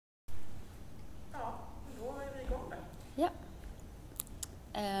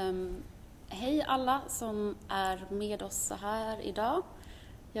Hej alla som är med oss så här idag.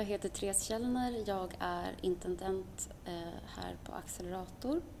 Jag heter Therese Källner, jag är intendent här på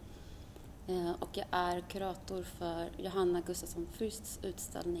Accelerator. Och jag är kurator för Johanna Gustafsson Fürsts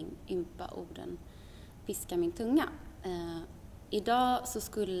utställning Ympa, orden, piska, tunga. Idag så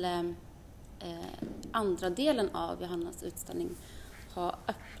skulle andra delen av Johannas utställning ha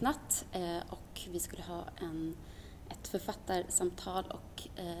öppnat och vi skulle ha ett författarsamtal och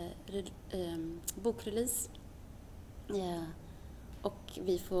bokrelease. Och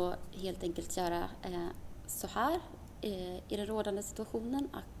vi får helt enkelt göra så här i den rådande situationen,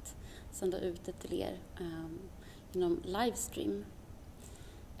 att sända ut det till er genom livestream.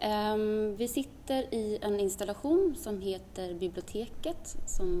 Vi sitter i en installation som heter Biblioteket,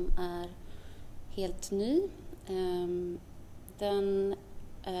 som är helt ny. Den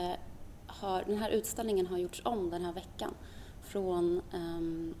här utställningen har gjorts om den här veckan från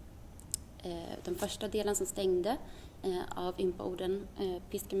den första delen som stängde av Ympa, orden,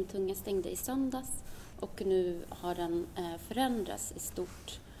 piska, tunga stängde i söndags, och nu har den förändrats i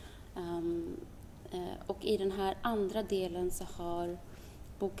stort. Och i den här andra delen så har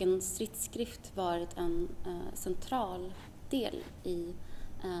boken Stridsskrift varit en central del i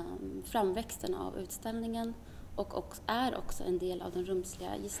framväxten av utställningen och är också en del av den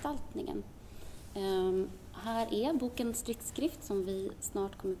rumsliga gestaltningen. Här är boken Stridsskrift som vi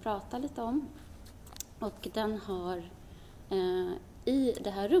snart kommer prata lite om. Och den har i det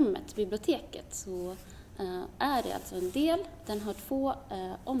här rummet, biblioteket, så är det alltså en del. Den har 2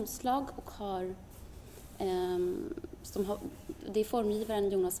 omslag och det är formgivaren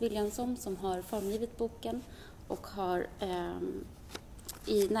Jonas Williamson som har formgivit boken och har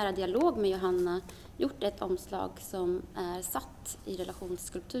i nära dialog med Johanna gjort ett omslag som är satt i relation till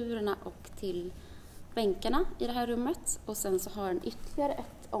skulpturerna och till bänkarna i det här rummet. Och sen så har den ytterligare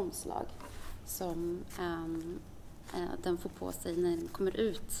ett omslag som den får på sig när den kommer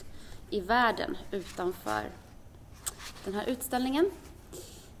ut i världen utanför den här utställningen.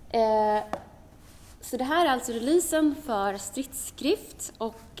 Så det här är alltså releasen för Stridsskrift,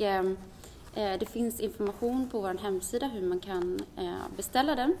 och det finns information på vår hemsida hur man kan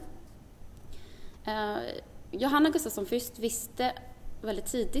beställa den. Johanna Gustafsson Fürst visste väldigt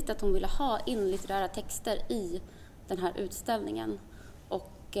tidigt att hon ville ha in litterära texter i den här utställningen.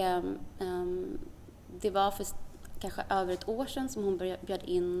 Och det var för kanske över ett år sedan som hon bjöd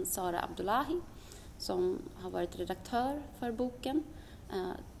in Sara Abdollahi, som har varit redaktör för boken,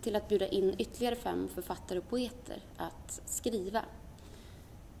 till att bjuda in ytterligare 5 författare och poeter att skriva.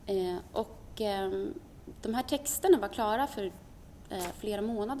 Och de här texterna var klara för flera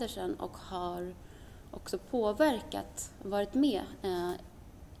månader sedan och har också varit med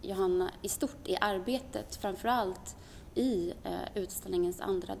Johanna i stort i arbetet, framförallt i utställningens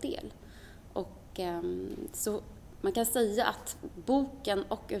andra del. Och så man kan säga att boken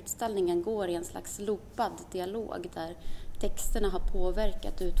och utställningen går i en slags loopad dialog där texterna har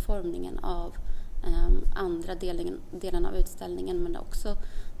påverkat utformningen av andra delen av utställningen, men det också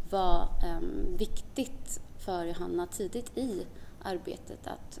var viktigt för Johanna tidigt i arbetet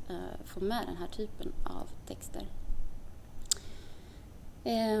att få med den här typen av texter.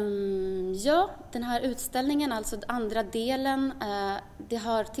 Den här utställningen, alltså andra delen, det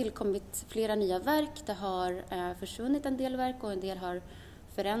har tillkommit flera nya verk. Det har försvunnit en del verk och en del har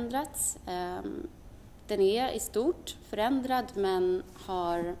förändrats. Den är i stort förändrad, men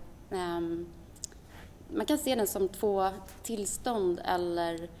har man kan se den som 2 tillstånd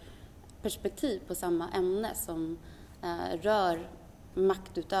eller perspektiv på samma ämne som rör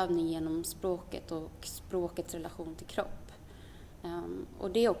maktutövning genom språket och språkets relation till kropp.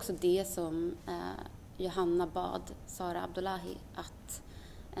 Och det är också det som Johanna bad Sara Abdollahi att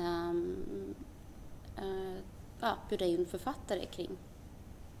bjuda in författare kring.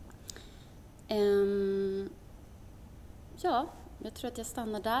 Jag tror att jag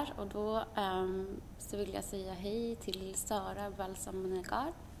stannar där, och då så vill jag säga hej till Sara, Balsam och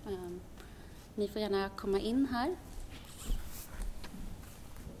Negar. Ni får gärna komma in här.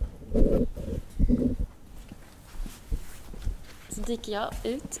 Så dyker jag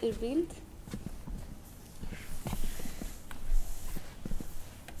ut ur bild.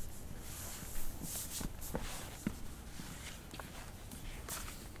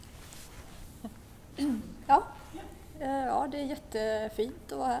 Ja, det är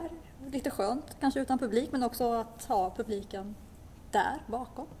jättefint att vara här. Lite skönt, kanske utan publik, men också att ha publiken där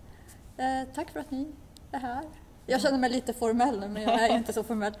bakom. Tack för att ni är här. Jag känner mig lite formell nu, men jag är inte så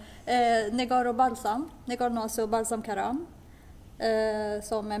formell. Negar och Balsam, Negar Naseh och Balsam Karam,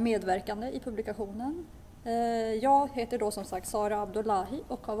 som är medverkande i publikationen. Jag heter då som sagt Sara Abdollahi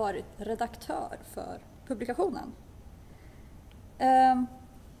och har varit redaktör för publikationen.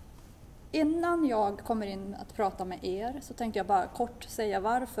 Innan jag kommer in att prata med er så tänkte jag bara kort säga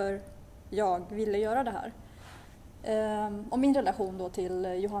varför jag ville göra det här. Och min relation då till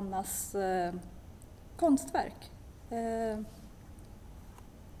Johannas konstverk.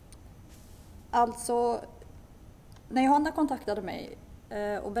 Alltså, när Johanna kontaktade mig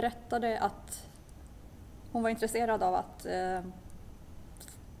och berättade att hon var intresserad av att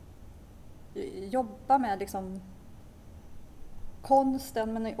jobba med liksom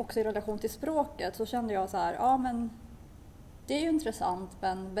konsten men också i relation till språket, så kände jag så här, ja men det är ju intressant,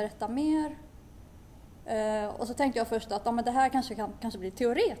 men berätta mer. Och så tänkte jag först att ja, men det här kanske blir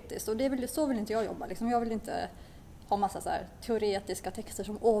teoretiskt, och så vill inte jag jobba. Liksom. Jag vill inte ha massa så här teoretiska texter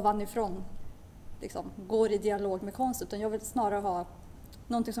som ovanifrån liksom går i dialog med konst, utan jag vill snarare ha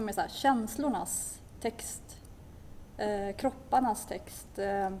någonting som är så här känslornas text, kropparnas text.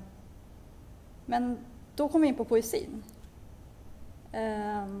 Men då kom vi in på poesin.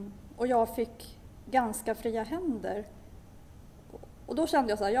 Och jag fick ganska fria händer. Och då kände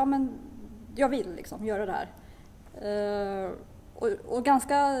jag så här, ja men jag vill liksom göra det här. Och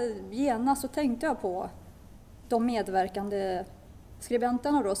ganska genast så tänkte jag på de medverkande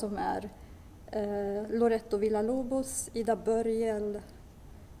skribenterna då, som är Loretto Villalobos, Börjel,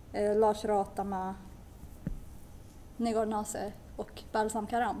 Lars Raattamaa, Negar Naseh och Balsam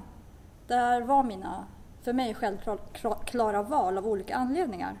Karam. Det här var mina, för mig självklara val av olika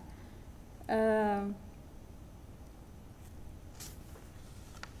anledningar.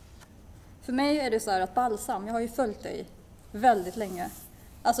 För mig är det så här att Balsam, jag har ju följt dig väldigt länge.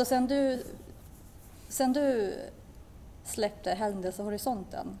 Alltså sen du släppte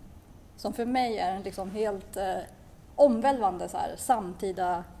Händelsehorisonten, som för mig är en liksom helt omvälvande så här,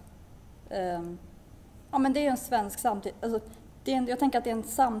 samtida, ja men det är en svensk samtid, alltså, jag tänker att det är en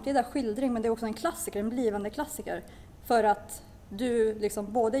samtida skildring, men det är också en klassiker, en blivande klassiker, för att du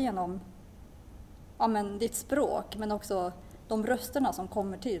liksom både genom ditt språk men också de rösterna som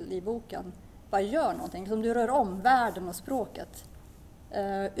kommer till i boken bara gör någonting, som du rör om världen och språket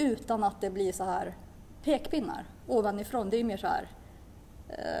utan att det blir så här pekpinnar ovanifrån. Det är mer så här,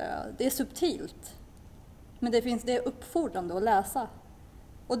 det är subtilt, men det är uppfordrande att läsa.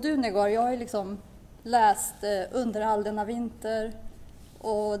 Och du Negar, jag har ju liksom läst Under all denna vinter,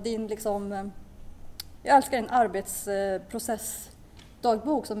 och din liksom, jag älskar din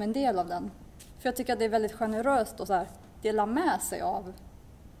arbetsprocessdagbok som en del av den. För jag tycker att det är väldigt generöst att så här dela med sig av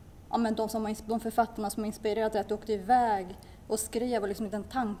de författarna som har inspirerat dig, att du åkte iväg och skrev och liksom den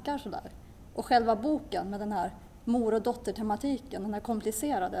tankar så där. Och själva boken med den här mor- och dotter-tematiken, den här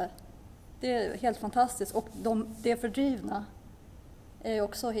komplicerade, det är helt fantastiskt. Och det fördrivna är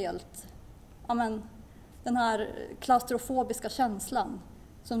också helt, den här klaustrofobiska känslan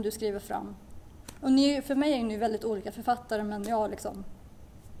som du skriver fram. Och för mig är ni väldigt olika författare, men jag har liksom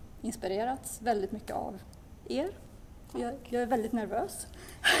inspirerats väldigt mycket av er. Jag är väldigt nervös.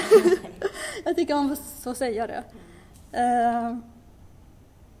 Jag tycker man får säga det.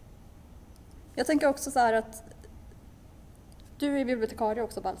 Jag tänker också så här att du är bibliotekarie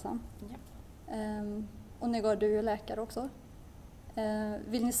också, Balsam. Ja. Och Negar, du är läkare också.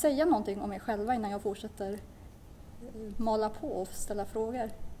 Vill ni säga någonting om er själva innan jag fortsätter mala på och ställa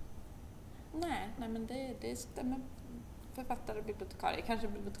frågor? Nej, men det stämmer. Författare och bibliotekarie, kanske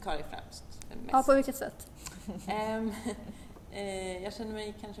bibliotekarie främst. Ja, på vilket sätt? Jag känner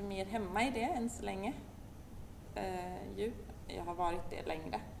mig kanske mer hemma i det än så länge. Jag har varit det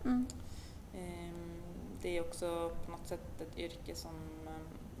längre. Det är också på något sätt ett yrke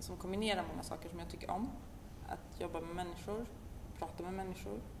som kombinerar många saker som jag tycker om. Att jobba med människor, prata med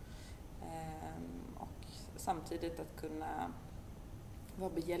människor, och samtidigt att kunna vara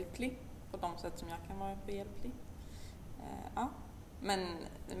behjälplig på de sätt som jag kan vara behjälplig.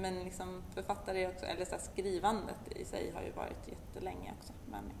 Men liksom författare också, eller så här, skrivandet i sig har ju varit jättelänge också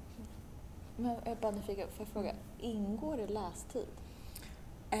med mig. Men jag är bara nyfiken, för fråga, ingår det lästid?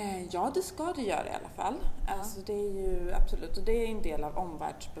 Ja, det ska det göra i alla fall. Ja. Alltså, det är ju absolut, och det är en del av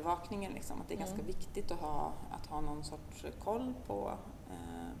omvärldsbevakningen liksom, att det är ganska viktigt att ha någon sorts koll på.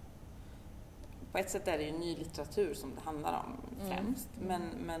 På ett sätt är det ju ny litteratur som det handlar om främst,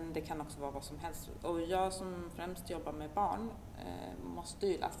 men det kan också vara vad som helst. Och jag som främst jobbar med barn måste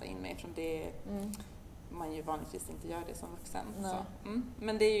ju läsa in mig, eftersom man ju vanligtvis inte gör det som vuxen. Så,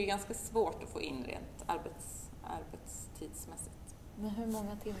 men det är ju ganska svårt att få in rent arbetstidsmässigt. Men hur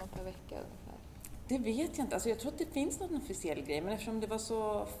många timmar per vecka ungefär? Det vet jag inte. Alltså jag tror att det finns någon officiell grej, men eftersom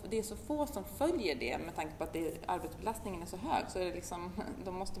det är så få som följer det med tanke på att arbetsbelastningen är så hög, så är det liksom,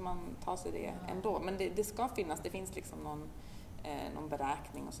 då måste man ta sig det ändå. Men det ska finnas, det finns liksom någon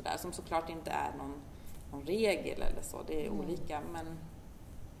beräkning och sådär, som såklart inte är någon regel eller så. Det är olika, men...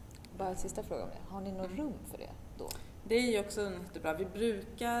 Bara en sista fråga om det. Har ni något rum för det då? Det är ju också jättebra. Vi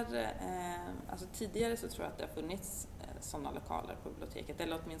brukar, alltså tidigare så tror jag att det har funnits sådana lokaler på biblioteket,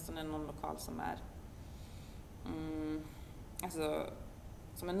 eller åtminstone någon lokal som är alltså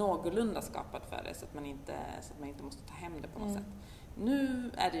som är någorlunda skapad för det, så att man inte måste ta hem det på något sätt.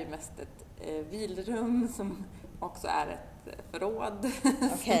 Nu är det ju mest ett vilrum som också är ett förråd.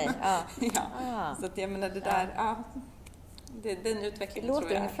 Okej, ja. Så att jag menar det där, den utvecklingen det låter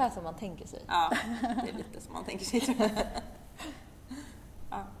tror jag. ungefär som man tänker sig. Ja, det är lite som man tänker sig, tror jag.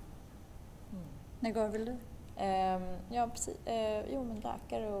 Ja. Negar, vill du? Ja, precis. Jo, men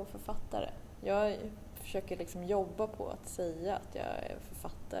läkare och författare. Jag försöker liksom jobba på att säga att jag är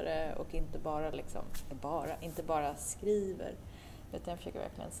författare och inte bara skriver. Utan jag försöker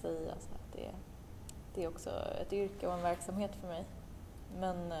verkligen säga så att det är också ett yrke och en verksamhet för mig.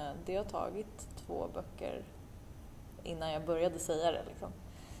 Men det har tagit 2 böcker innan jag började säga det. Liksom.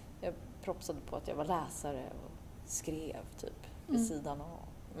 Jag propsade på att jag var läsare och skrev typ vid sidan av.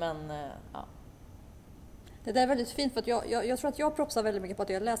 Men ja. Det där är väldigt fint, för att jag tror att jag propsar väldigt mycket på att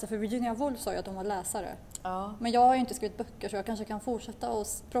jag läser. För Virginia Woolf sa ju att de var läsare. Ja. Men jag har ju inte skrivit böcker, så jag kanske kan fortsätta och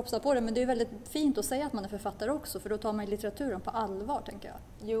propsa på det. Men det är väldigt fint att säga att man är författare också, för då tar man litteraturen på allvar, tänker jag.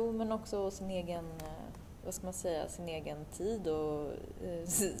 Jo, men också sin egen, vad ska man säga, sin egen tid och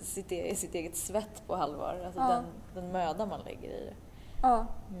sitt eget svett på allvar. Alltså den möda man lägger i det. Ja.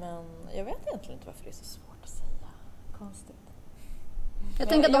 Men jag vet egentligen inte varför det är så svårt att säga. Konstigt. Jag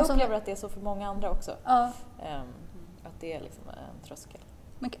upplever att det är så för många andra också. Ja. Att det är liksom en tröskel.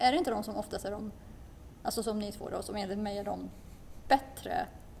 Men är det inte de som oftast är de, alltså som ni två då, som enligt mig är de bättre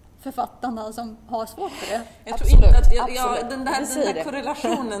författarna som har svårt för det? Jag tror inte att den där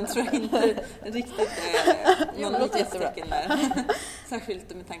korrelationen tror jag inte riktigt är någon utropstecken där.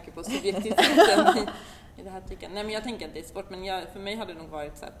 Särskilt med tanke på subjektiviteten i det här tycken. Nej, men jag tänker att det är svårt, men för mig har det nog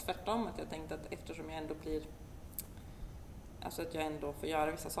varit så här tvärtom, att jag tänkte att eftersom jag ändå blir, alltså att jag ändå får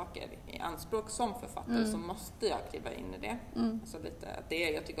göra vissa saker i anspråk som författare, så måste jag kliva in i det. Så lite,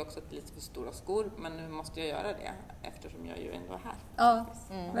 jag tycker också att det är lite för stora skor, men nu måste jag göra det eftersom jag ju ändå är här. Ja,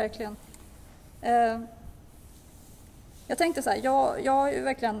 verkligen. Jag tänkte så här, jag har ju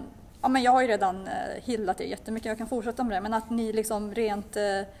verkligen, men jag har ju redan hyllat det jättemycket, jag kan fortsätta med det, men att ni liksom rent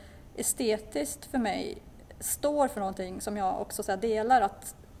estetiskt för mig står för någonting som jag också så här delar,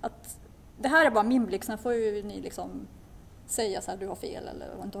 att det här är bara min blick, sen får ju ni liksom säga så här, du har fel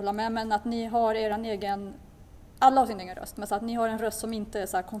eller inte hålla med, men att ni har er egen, alla har sin egen röst, men så att ni har en röst som inte är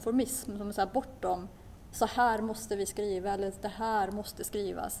så här konformism, som är så här bortom, så här måste vi skriva, eller det här måste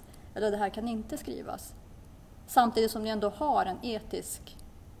skrivas, eller det här kan inte skrivas. Samtidigt som ni ändå har en etisk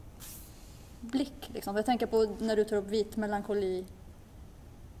blick. Liksom. Jag tänker på när du tar upp vit melankoli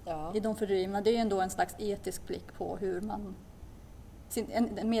i de fördrivna, det är ju ändå en slags etisk blick på hur man,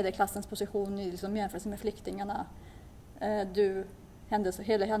 en medelklassens position i liksom jämförelse med flyktingarna.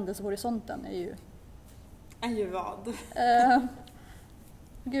 Hela händelsehorisonten är ju... Är ju vad?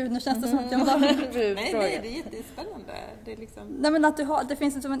 Gud, nu känns det som att jag har nej, det är jättespännande. Det är liksom... Nej, men att det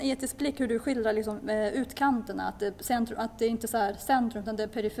finns liksom en etisk blick hur du skildrar liksom, utkanterna. Att det inte är så här centrum, utan det är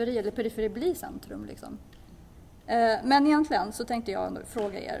periferi, eller periferi blir centrum. Liksom. Men egentligen så tänkte jag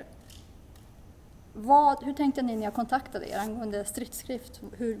fråga er. Hur tänkte ni när jag kontaktade er angående stridsskrift?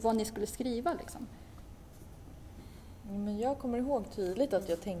 Vad ni skulle skriva liksom? Men jag kommer ihåg tydligt att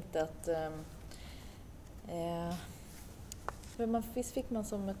jag tänkte att visst fick man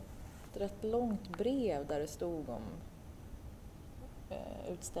som ett rätt långt brev där det stod om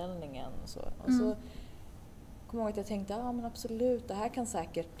utställningen och så. Och så kom jag ihåg att jag tänkte, men absolut, det här kan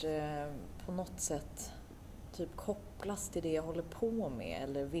säkert på något sätt typ kopplas till det jag håller på med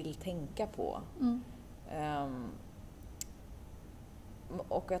eller vill tänka på.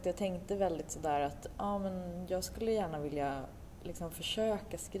 Och att jag tänkte väldigt sådär att men jag skulle gärna vilja liksom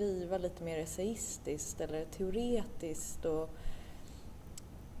försöka skriva lite mer essayistiskt eller teoretiskt och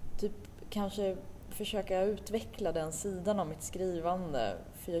typ kanske försöka utveckla den sidan av mitt skrivande,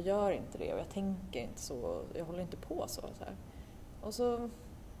 för jag gör inte det och jag tänker inte så, jag håller inte på så här.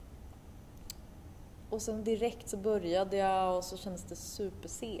 Och sen direkt så började jag och så kändes det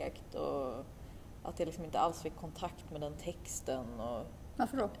supersegt och att jag liksom inte alls fick kontakt med den texten. Och,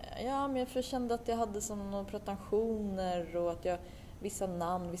 varför då? Ja, men jag kände att jag hade sådana pretensioner och att vissa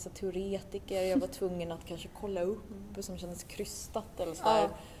namn, vissa teoretiker jag var tvungen att kanske kolla upp som kändes krystat eller så där.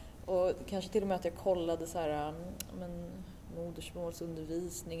 Och kanske till och med att jag kollade så här,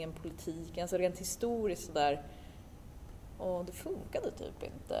 modersmålsundervisningen, politiken, alltså rent historiskt sådär. Och det funkade typ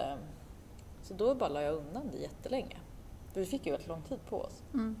inte. Så då bara la jag undan det jättelänge. För vi fick ju väldigt lång tid på oss.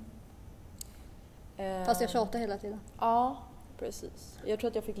 Fast jag tjatade hela tiden. Ja, precis. Jag tror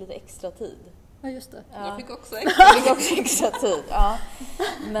att jag fick lite extra tid. Ja, just det. Jag fick också extra tid, ja.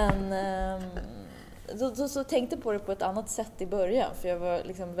 Men så tänkte på det på ett annat sätt i början. För jag var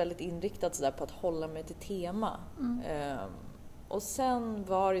liksom väldigt inriktad så där på att hålla mig till tema. Och sen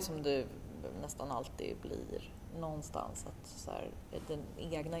var det som det nästan alltid blir någonstans. Att så här, den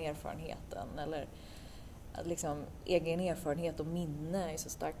egna erfarenheten eller liksom, egen erfarenhet och minne är så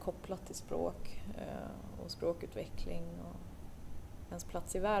starkt kopplat till språk och språkutveckling och ens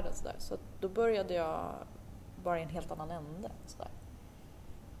plats i världen. Så då började jag bara i en helt annan ände. Så där.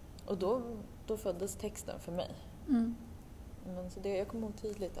 Och då föddes texten för mig. Men så jag kommer ihåg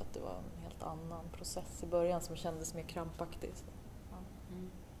tydligt att det var en helt annan process i början som kändes mer krampaktig. Ja.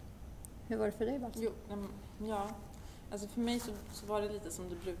 Hur var det för dig, Balsam? Ja, alltså för mig så var det lite som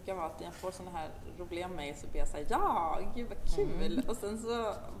det brukar vara, att jag får såna här roliga mejl så blir jag såhär, ja, gud vad kul! Och sen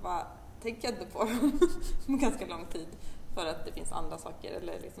så tänker jag inte på ganska lång tid för att det finns andra saker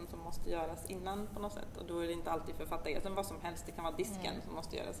eller liksom som måste göras innan på något sätt. Och då är det inte alltid författargrejen, vad som helst, det kan vara disken som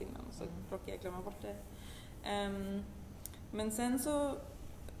måste göras innan. Så råkar jag glömma bort det. Men sen så,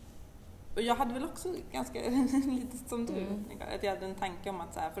 och jag hade väl också ganska lite som du, att jag hade en tanke om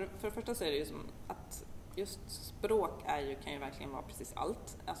att så här, för det första så är det ju som att just språk kan ju verkligen vara precis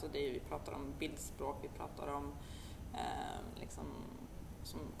allt. Alltså vi pratar om bildspråk, vi pratar om liksom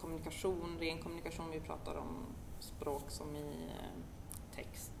som kommunikation, ren kommunikation, vi pratar om språk som i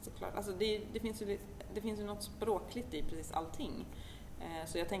text såklart. Alltså det finns ju något språkligt i precis allting.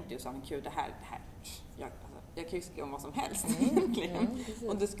 Så jag tänkte ju så här, kul, det här jag kan ju skriva om vad som helst egentligen.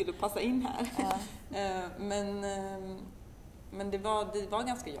 Och det skulle passa in här. Ja. Men det var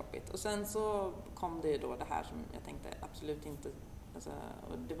ganska jobbigt. Och sen så kom det ju då det här som jag tänkte absolut inte, alltså,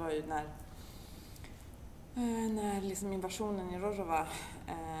 och det var ju när liksom invasionen i Rojava,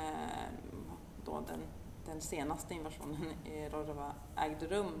 då den senaste invasionen i Rojava ägde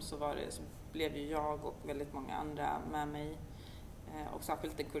rum, så blev ju jag och väldigt många andra med mig, och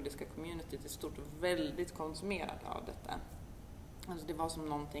särskilt det kurdiska communityt i stort väldigt konsumerade av detta. Alltså det var som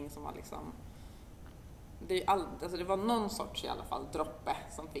någonting som var liksom, det var någon sorts i alla fall droppe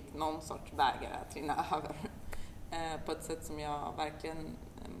som fick någon sorts bägare att rinna över på ett sätt som jag verkligen,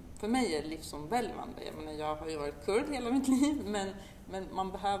 för mig är livsomvälvande. Jag menar, jag har ju varit kurd hela mitt liv, men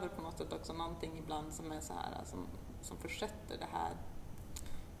man behöver på något sätt också någonting ibland som är så här, som försätter det här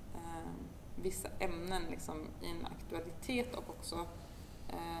vissa ämnen liksom i en aktualitet, och också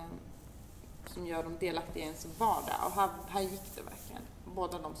som gör dem delaktiga i ens vardag. Och här gick det verkligen.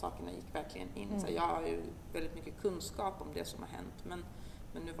 Båda de sakerna gick verkligen in. Så jag har ju väldigt mycket kunskap om det som har hänt, men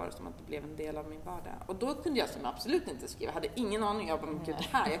nu var det som att det blev en del av min vardag. Och då kunde jag som absolut inte skriva. Jag hade ingen aning om det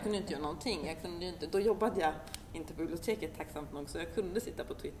här. Jag kunde inte göra någonting. Då jobbade jag inte på biblioteket, tacksamt nog, så jag kunde sitta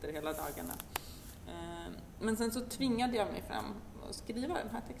på Twitter hela dagarna. Men sen så tvingade jag mig fram att skriva den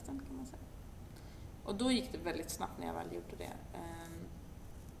här texten, kan man säga. Och då gick det väldigt snabbt när jag väl gjorde det.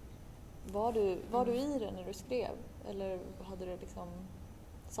 Var du i det när du skrev? Eller hade du liksom,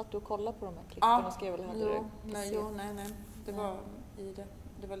 satt du och kollade på de här klippen och skrev? Eller hade nej. Det var i det.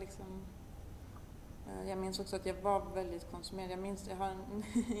 Det var liksom, jag minns också att jag var väldigt konsumerad. Jag har en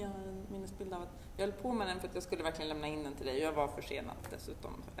minnesbild av att jag höll på med den för att jag skulle verkligen lämna in den till dig. Jag var försenad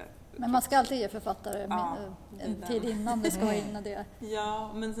dessutom. Men man ska alltid ge författare en tid innan det ska vara innan det.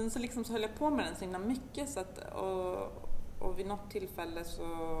 Ja, men sen så höll jag på med den så himla mycket. Så att, och vid något tillfälle så,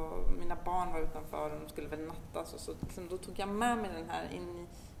 mina barn var utanför och de skulle väl nattas. Och så liksom, då tog jag med mig den här in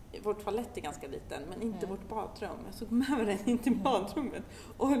i vår toalett är ganska liten, men inte vårt badrum. Jag tog med mig den in till badrummet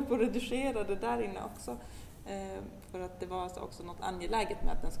och höll på att redigera det där inne också. För att det var också något angeläget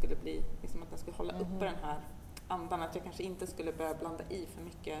med att den skulle bli, liksom att den skulle hålla uppe den här andan. Att jag kanske inte skulle börja blanda i för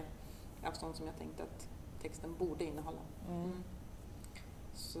mycket av sånt som jag tänkte att texten borde innehålla.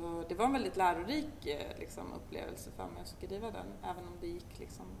 Så det var en väldigt lärorik liksom, upplevelse för mig att skriva den, även om det gick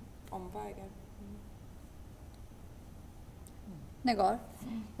liksom, omvägar. Negar,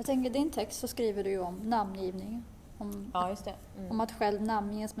 jag tänker i din text så skriver du ju om namngivning. Just det. Om att själv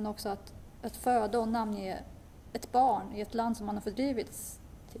namnges, men också att föda och namnge ett barn i ett land som man har fördrivits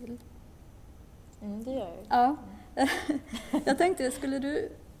till. Det gör jag. Ja. Jag tänkte,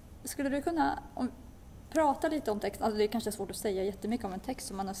 skulle du kunna prata lite om texten? Alltså det är kanske svårt att säga jättemycket om en text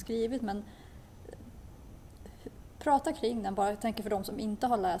som man har skrivit, men prata kring den bara. Jag tänker för de som inte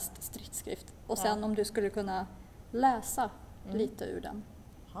har läst Stridsskrift. Och sen om du skulle kunna läsa lite ur den.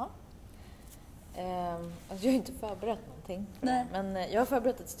 jaha. Alltså jag har inte förberett någonting. Nej. Men jag har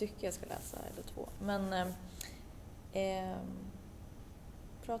förberett ett stycke jag ska läsa, eller 2. Men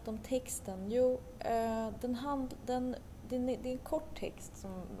prata om texten. Jo, det är en kort text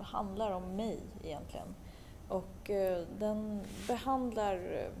som handlar om mig egentligen. Och den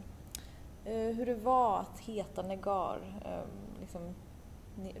behandlar hur det var att heta Negar liksom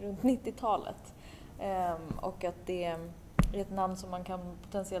runt 90-talet. Och att det är ett namn som man kan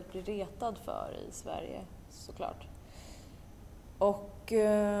potentiellt bli retad för i Sverige, såklart. Och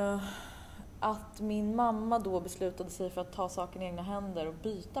att min mamma då beslutade sig för att ta saken i egna händer och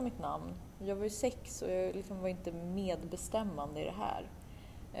byta mitt namn. Jag var ju 6 och jag liksom var inte medbestämmande i det här.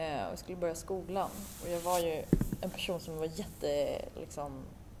 Jag skulle börja skolan och jag var ju en person som var liksom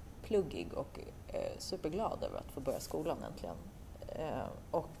pluggig och superglad över att få börja skolan äntligen.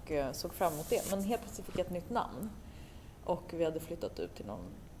 Och såg fram emot det. Men helt plötsligt fick jag ett nytt namn. Och vi hade flyttat ut till någon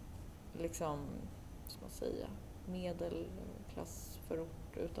liksom, ska man säga, medelklassförort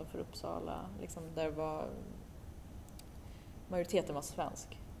utanför Uppsala. Liksom, där var majoriteten var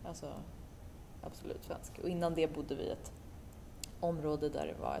svensk. Alltså absolut svensk. Och innan det bodde vi i ett område där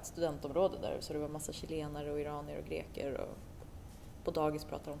det var ett studentområde där. Så det var massa chilenare och iranier och greker. Och på dagis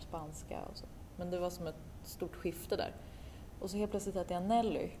pratade de spanska och så. Men det var som ett stort skifte där. Och så helt plötsligt hette jag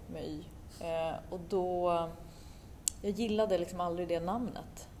Nelly med Y. Och då... Jag gillade liksom aldrig det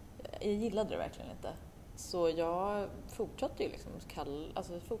namnet. Jag gillade det verkligen inte. Så jag fortsatte ju liksom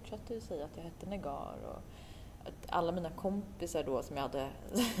fortsatte ju säga att jag hette Negar. Och alla mina kompisar då som jag hade,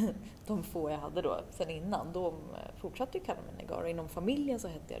 de få jag hade då sen innan, de fortsatte ju kalla mig Negar. Och inom familjen så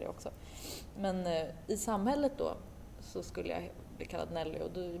hette jag det också. Men i samhället då så skulle jag bli kallad Nelly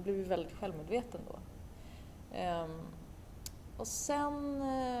och då blev jag väldigt självmedveten då. Och sen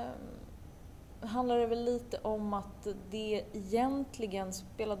handlar det väl lite om att det egentligen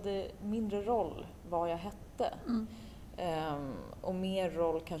spelade mindre roll vad jag hette. Och mer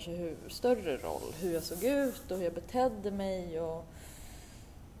roll, kanske större roll, hur jag såg ut och hur jag betedde mig. Och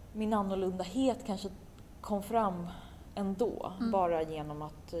min annorlundahet kanske kom fram ändå. Bara genom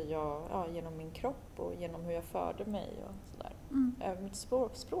att genom min kropp och genom hur jag förde mig och sådär. Mitt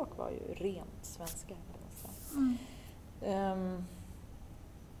språk var ju rent svenska.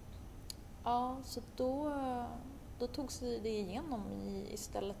 Så då tog sig det igenom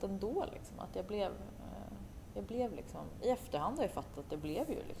istället ändå liksom, att jag blev liksom, i efterhand har jag fattat att jag blev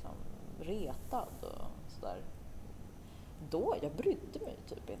ju liksom retad och sådär. Då, jag brydde mig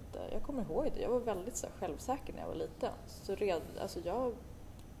typ inte. Jag kommer ihåg det. Jag var väldigt så självsäker när jag var liten. Så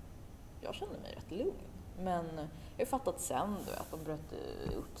jag kände mig rätt lugn. Men jag har fattat sen då att de bröt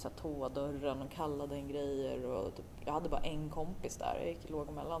upp så tådörren och kallade en grejer. Och typ, jag hade bara en kompis där. Jag gick i låg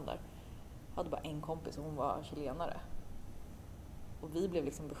och mellan där. Jag hade bara en kompis och hon var chilenare. Och vi blev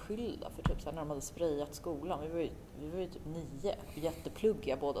liksom beskyllda för typ så här, när de hade sprayat skolan. Vi var ju typ 9,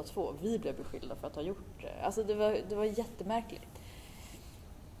 jättepluggiga båda två. Vi blev beskyllda för att ha gjort det. Alltså det var jättemärkligt.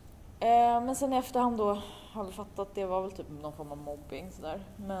 Men sen i efterhand då har vi fattat att det var väl typ någon form av mobbing sådär.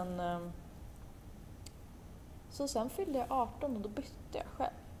 Men så sen fyllde jag 18 och då bytte jag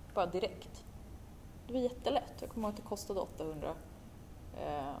själv. Bara direkt. Det var jättelätt. Jag kommer ihåg att det kostade 800.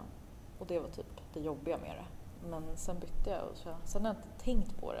 Och det var typ det jobbiga med det. Men sen bytte jag och sen har jag inte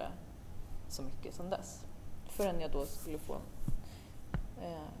tänkt på det så mycket sen dess. Förrän jag då skulle få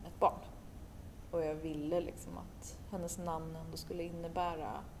ett barn. Och jag ville liksom att hennes namn ändå skulle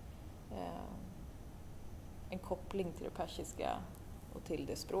innebära en koppling till det persiska och till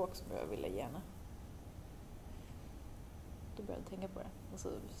det språk som jag ville ge henne. Då började jag tänka på det. Och så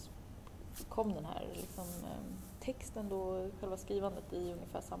kom den här liksom, texten då, själva skrivandet i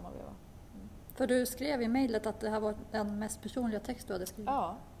ungefär samma veva. För du skrev i mejlet att det här var den mest personliga text du hade skrivit.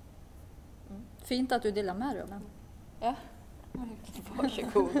 Ja. Fint att du delar med dig av den. Ja.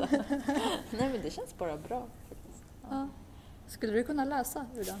 Varsågoda. Nej, men det känns bara bra faktiskt. Ja. Skulle du kunna läsa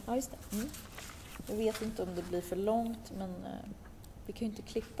ur den? Ja, just det. Jag vet inte om det blir för långt, men vi kan ju inte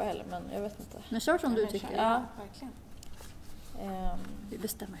klippa heller, men jag vet inte. Men kör som du tycker. Ja, verkligen. Vi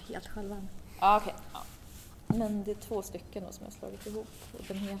bestämmer helt själva. Ja, okej. Ja. Men det är 2 stycken då som jag slagit ihop. Och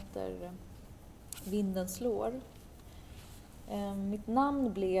den heter Vinden slår. Mitt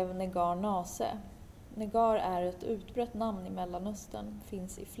namn blev Negar Naseh. Negar är ett utbrett namn i Mellanöstern,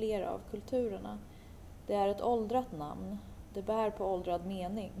 finns i flera av kulturerna. Det är ett åldrat namn. Det bär på åldrad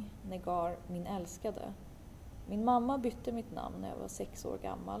mening. Negar, min älskade. Min mamma bytte mitt namn när jag var 6 år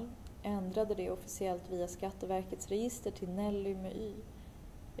gammal. Ändrade det officiellt via Skatteverkets register till Nelly med Y.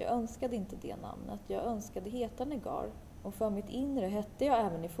 Jag önskade inte det namnet. Jag önskade heta Negar. Och för mitt inre hette jag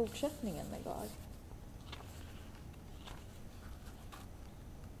även i fortsättningen Negar.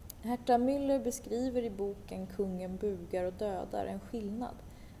 Herta Müller beskriver i boken Kungen bugar och dödar en skillnad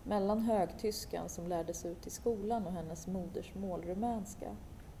mellan högtyskan som lärdes ut i skolan och hennes modersmål rumänska.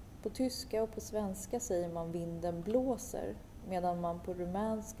 På tyska och på svenska säger man vinden blåser, medan man på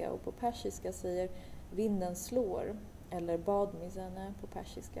rumänska och på persiska säger vinden slår, eller badmizene på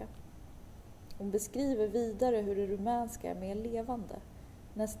persiska. Hon beskriver vidare hur det rumänska är mer levande.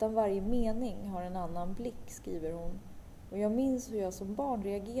 Nästan varje mening har en annan blick, skriver hon. Och jag minns hur jag som barn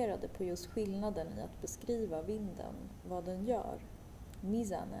reagerade på just skillnaden i att beskriva vinden, vad den gör.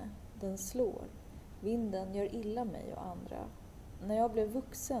 Mizane, den slår. Vinden gör illa mig och andra. När jag blev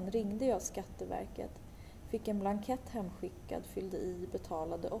vuxen ringde jag Skatteverket, fick en blankett hemskickad, fyllde i,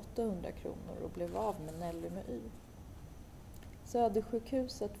 betalade 800 kronor och blev av med Nelly med Y.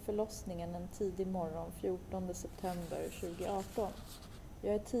 Södersjukhuset, förlossningen en tidig morgon 14 september 2018.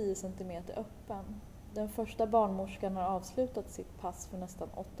 Jag är 10 centimeter öppen. Den första barnmorskan har avslutat sitt pass för nästan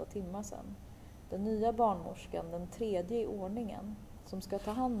 8 timmar sedan. Den nya barnmorskan, den 3:e i ordningen, som ska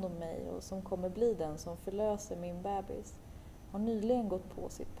ta hand om mig och som kommer bli den som förlöser min bebis, har nyligen gått på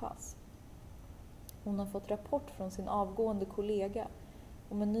sitt pass. Hon har fått rapport från sin avgående kollega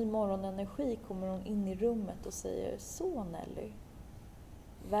och med ny morgonenergi kommer hon in i rummet och säger "Så Nelly".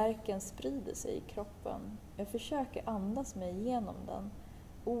 Värken sprider sig i kroppen. Jag försöker andas mig igenom den.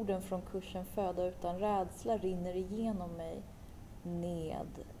 Orden från kursen Föda utan rädsla rinner igenom mig.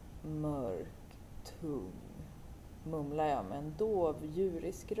 Ned, mörk, tung, mumlar jag med en dov,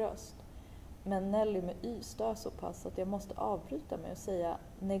 djurisk röst. Men Nelly med Y stör så pass att jag måste avbryta mig och säga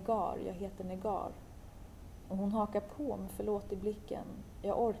Negar, jag heter Negar. Och hon hakar på med förlåt i blicken.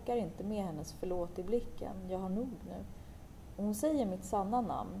 Jag orkar inte med hennes förlåt i blicken, jag har nog nu. Och hon säger mitt sanna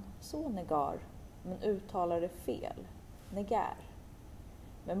namn, så Negar, men uttalar det fel, Negar.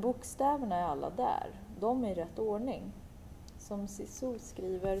 Men bokstäverna är alla där, de är i rätt ordning. Som Sisu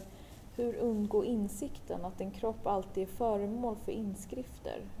skriver, hur undgå insikten att en kropp alltid är föremål för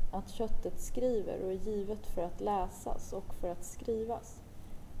inskrifter, att köttet skriver och är givet för att läsas och för att skrivas.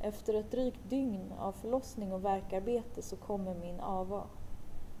 Efter ett drygt dygn av förlossning och värkarbete så kommer min ava.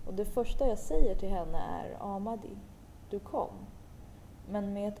 Och det första jag säger till henne är Amadi, du kom.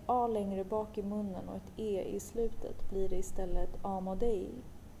 Men med ett A längre bak i munnen och ett E i slutet blir det istället Amadei.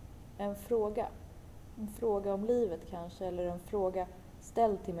 En fråga. En fråga om livet kanske, eller en fråga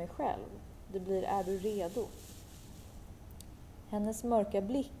ställd till mig själv. Det blir är du redo? Hennes mörka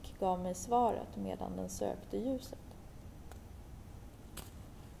blick gav mig svaret medan den sökte ljuset.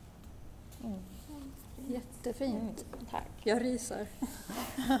 Jättefint. Tack. Jag ryser.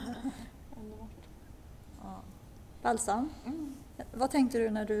 Ja. Balsam, vad tänkte du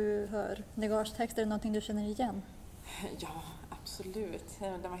när du hör Negars text? Är det någonting du känner igen? Ja, absolut.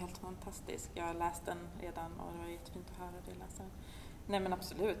 Den var helt fantastisk. Jag har läst den redan och det var jättefint att höra dig läsa den. Nej men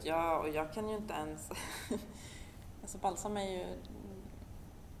absolut, och jag kan ju inte ens... alltså Balsam är ju...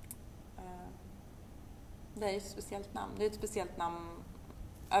 det är ju ett speciellt namn. Det är ett speciellt namn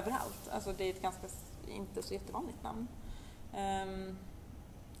överallt. Alltså det är ett ganska inte så jättevanligt namn.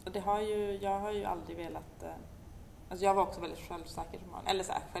 Och jag har ju aldrig velat... alltså jag var också väldigt självsäker som barn. Eller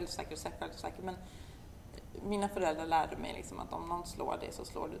så här, självsäker. Men mina föräldrar lärde mig liksom att om någon slår dig så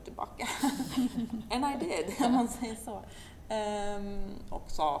slår du tillbaka. And I did, om man säger så.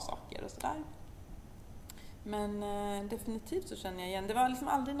 Och sa saker och sådär. Men definitivt så känner jag igen. Det var liksom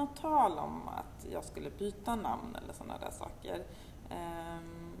aldrig något tal om att jag skulle byta namn eller sådana där saker.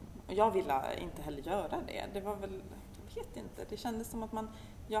 Och jag ville inte heller göra det. Det var väl, jag vet inte. Det kändes som att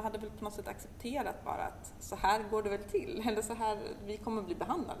jag hade väl på något sätt accepterat bara att så här går det väl till. Eller så här, vi kommer bli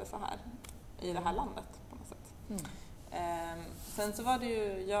behandlade så här i det här landet på något sätt. Sen så var det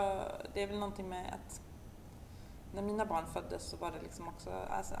ju, det är väl någonting med att när mina barn föddes så var det liksom också,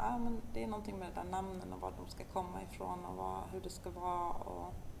 alltså, men det är någonting med det där namnen och var de ska komma ifrån och hur det ska vara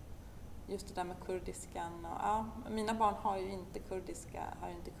och just det där med kurdiskan. Och, mina barn har ju inte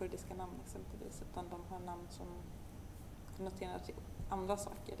kurdiska namn exempelvis, utan de har namn som konnoterar till andra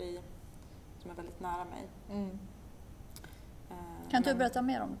saker som är väldigt nära mig. Kan du berätta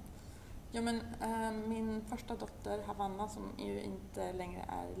mer om? Ja, men min första dotter Havanna, som ju inte längre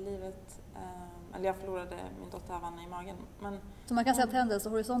är i livet, eller jag förlorade min dotter Havanna i magen. Men så man kan säga att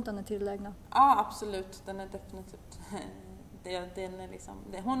händelsehorisonten är tillägna? Ja, absolut. Den är definitivt...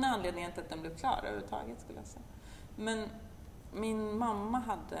 hon är anledningen till att den blev klar överhuvudtaget, skulle jag säga. Men min mamma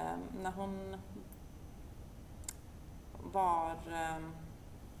hade, när hon var...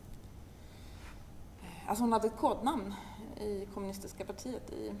 alltså hon hade ett kodnamn i kommunistiska partiet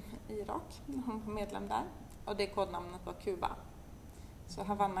i Irak, när hon var medlem där. Och det kodnamnet var Kuba. Så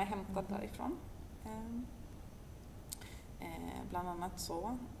Havanna är hämtad därifrån. Bland annat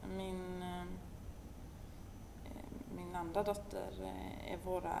så. Min andra dotter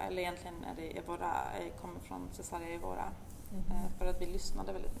kommer från Cesaria Evora. För att vi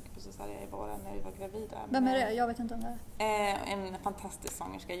lyssnade väldigt mycket på Cesaria Evora när vi var gravida. Vem är det? Jag vet inte om det är. En fantastisk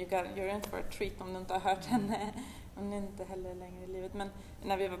sångerska. You're in for a treat om du inte har hört henne. Hon är inte heller längre i livet. Men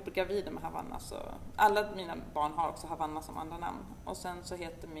när vi var gravida med Havanna så... Alla mina barn har också Havanna som andra namn. Och sen så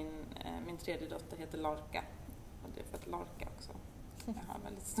heter min tredje dotter heter Larka. Och det är för att Larka också. Jag har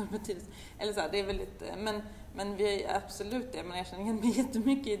väldigt stor betydelse. Eller så här, det är väldigt... Men vi är absolut det. Men jag känner igen mig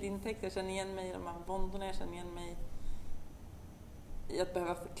jättemycket i din text. Jag känner igen mig i de här våndorna. Jag känner igen mig i att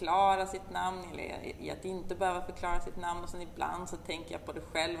behöva förklara sitt namn eller i att inte behöva förklara sitt namn, och sen ibland så tänker jag på det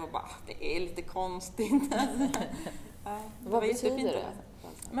själv och bara, det är lite konstigt. Vad betyder det?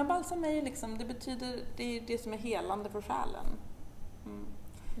 Men balsam är ju liksom, det är det som är helande för själen.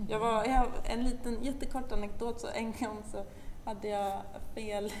 Jag har en liten jättekort anekdot, så en gång så hade jag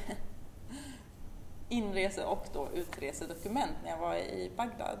fel inrese- och då utresedokument när jag var i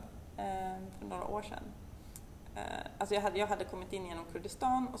Bagdad för några år sedan. Alltså jag hade kommit in genom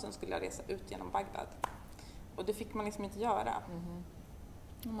Kurdistan och sen skulle jag resa ut genom Bagdad. Och det fick man liksom inte göra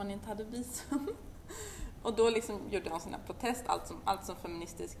om man inte hade visum. Och då liksom gjorde jag en sån här protest, allt som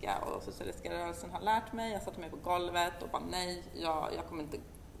feministiska och socialistiska rörelsen har lärt mig. Jag satte mig på golvet och bara nej, jag kommer inte...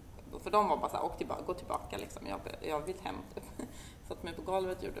 För de var bara så här, gå tillbaka liksom, jag vill hem typ. Satte mig på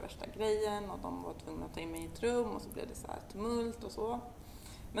golvet, gjorde värsta grejen och de var tvungna att ta in mig i ett rum och så blev det så här tumult och så.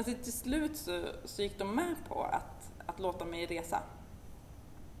 Men till slut så gick de med på att låta mig resa.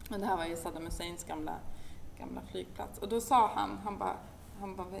 Och det här var ju Saddam Husseins gamla flygplats. Och då sa han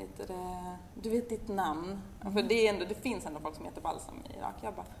bara, vet du vet ditt namn? För det finns ändå folk som heter Balsam i Irak.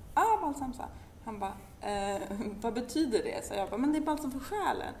 Jag bara, Balsam, så. Han bara, vad betyder det? Så jag bara, men det är balsam för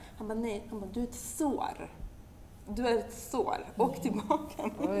själen. Han bara, nej, du är ett sår. Du är ett sår. Åk tillbaka.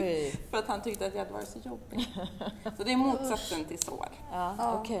 För att han tyckte att jag hade varit så jobbig. Så det är motsatsen till sår.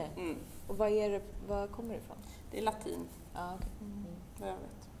 Ja, okej. Okay. Och vad kommer det ifrån? Det är latin. Ja, okej. Vad jag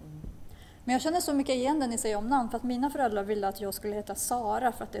vet. Men jag känner så mycket igen när ni säger om namn, för att mina föräldrar ville att jag skulle heta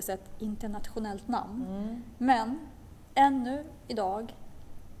Sara för att det är ett internationellt namn. Men ännu idag,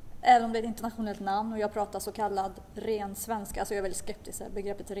 även om det är ett internationellt namn och jag pratar så kallad ren svenska, alltså jag är väldigt skeptisk till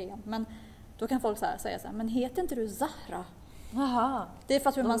begreppet ren, men då kan folk säga så här, men heter inte du Zahra? Aha. Det är för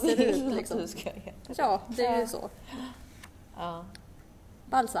att hur man ser ut liksom. Du ska heta. Ja, det är ju så. Ja.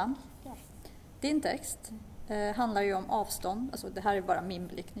 Balsam. Din text handlar ju om avstånd. Alltså det här är bara min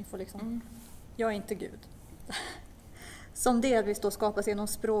blick. Ni får liksom... Jag är inte Gud. Som delvis då skapas genom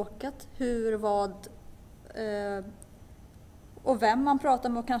språket. Hur, vad och vem man pratar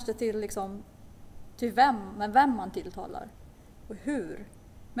med, och kanske till vem man tilltalar. Och hur.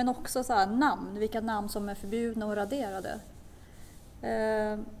 Men också så här namn. Vilka namn som är förbjudna och raderade.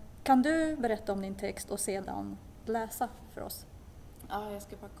 Kan du berätta om din text och sedan läsa för oss? Ja, jag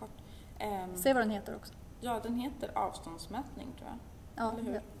ska bara kort. Se vad den heter också. Ja, den heter avståndsmätning, tror jag. Ja, eller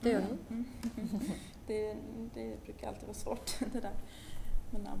hur? det gör den. Det brukar alltid vara svårt, det där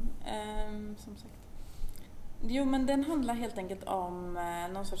med namn. Som sagt. Jo, men den handlar helt enkelt om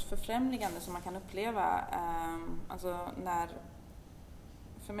någon sorts förfrämligande som man kan uppleva. Alltså när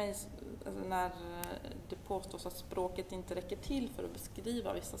det påstås att språket inte räcker till för att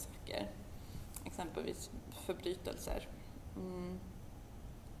beskriva vissa saker. Exempelvis förbrytelser.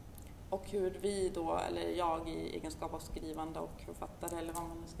 Och hur vi då, eller jag i egenskap av skrivande och författare, eller vad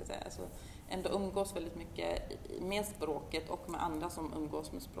man nu ska säga, alltså ändå umgås väldigt mycket med språket och med andra som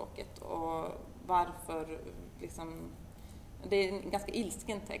umgås med språket. Och varför liksom... Det är en ganska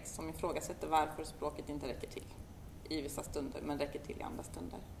ilsken text som ifrågasätter varför språket inte räcker till i vissa stunder, men räcker till i andra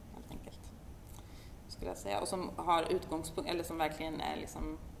stunder, helt enkelt. Skulle jag säga. Och som har utgångspunkt, eller som verkligen är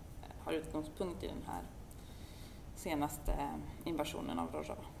liksom, har utgångspunkt i den här senaste invasionen av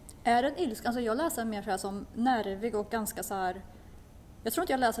Rojava. Är den ilskan? Alltså jag läser mer så här som nervig och ganska så här... Jag tror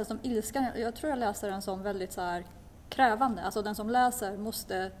inte jag läser den som ilskan. Jag tror jag läser den som väldigt så här krävande. Alltså den som läser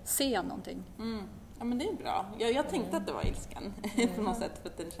måste se någonting. Ja, men det är bra. Jag tänkte att det var ilskan på något sätt, för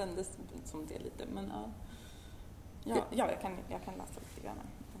att den kändes som det lite. Men jag kan läsa lite grann.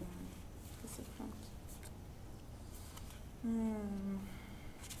 Det ser skönt.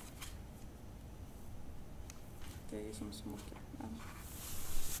 Det är ju som små.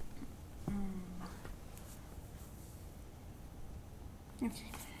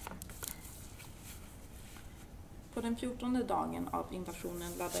 På den 14:e dagen av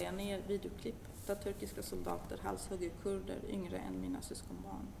invasionen laddade jag ner videoklipp där turkiska soldater halshugger kurder yngre än mina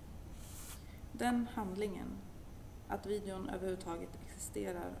syskonbarn. Den handlingen, Att videon överhuvudtaget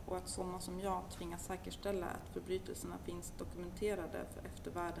existerar och att sådana som jag tvingas säkerställa att förbrytelserna finns dokumenterade för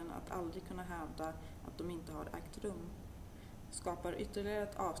eftervärlden att aldrig kunna hävda att de inte har ägt rum skapar ytterligare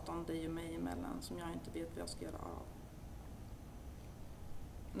ett avstånd dig och mig emellan som jag inte vet vad jag ska göra av.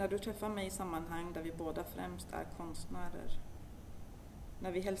 När du träffar mig i sammanhang där vi båda främst är konstnärer.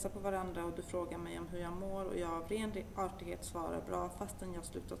 När vi hälsar på varandra och du frågar mig om hur jag mår och jag av ren artighet svarar bra fastän jag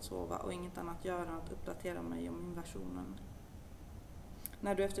slutat sova och inget annat gör än att uppdatera mig om inversionen.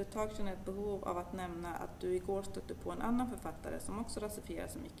 När du efter ett tag känner ett behov av att nämna att du igår stötte på en annan författare som också rasifierar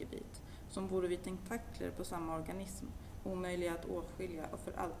som icke-vit, som vore vi tentakler på samma organism, omöjliga att åtskilja och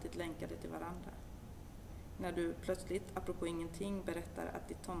för alltid länkade till varandra. När du plötsligt, apropå ingenting, berättar att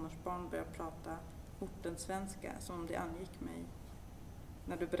ditt tonårsbarn börjar prata ortensvenska som om det angick mig.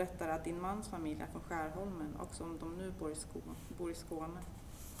 När du berättar att din mans familj är från Skärholmen och som de nu bor i Skåne.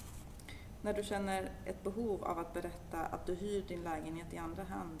 När du känner ett behov av att berätta att du hyr din lägenhet i andra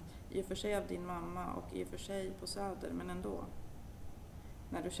hand, i och för sig av din mamma och i och för sig på Söder, men ändå.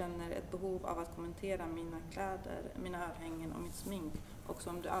 När du känner ett behov av att kommentera mina kläder, mina örhängen och mitt smink och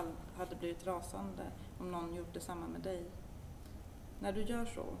som du hade blivit rasande om någon gjort detsamma med dig. När du gör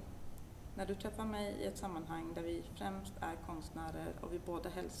så, när du träffar mig i ett sammanhang där vi främst är konstnärer och vi båda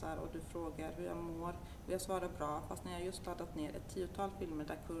hälsar och du frågar hur jag mår och jag svarar bra fast när jag just laddat ner ett 10-tal filmer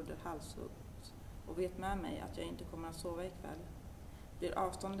där kurder halshuggs och vet med mig att jag inte kommer att sova ikväll, blir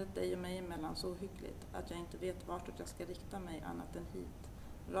avståndet dig och mig emellan så ohyggligt att jag inte vet vartåt jag ska rikta mig annat än hit,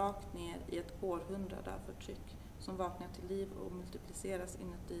 rakt ner i ett århundrade av förtryck som vaknar till liv och multipliceras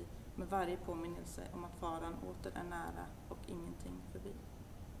inuti med varje påminnelse om att faran åter är nära och ingenting förbi.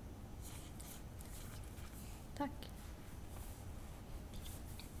 Tack.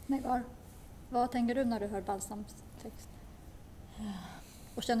 Negar, vad tänker du när du hör Balsams text?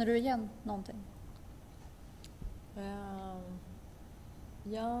 Och känner du igen någonting?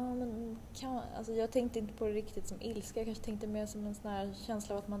 Ja, men alltså jag tänkte inte på det riktigt som ilska. Jag kanske tänkte mer som en sån här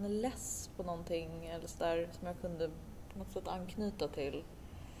känsla av att man är less på någonting eller så där, som jag kunde på något sätt anknyta till.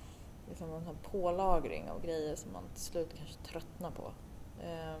 Liksom en sån här pålagring av grejer som man till slut kanske tröttnar på.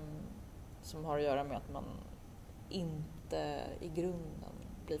 Som har att göra med att man inte i grunden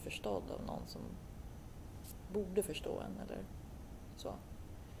blir förstådd av någon som borde förstå en eller så.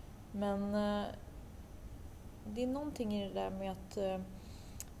 Men det är någonting i det där med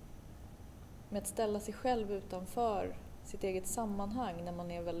att ställa sig själv utanför sitt eget sammanhang när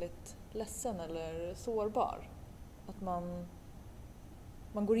man är väldigt ledsen eller sårbar. Att man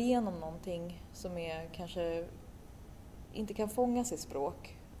går igenom någonting som är kanske inte kan fångas i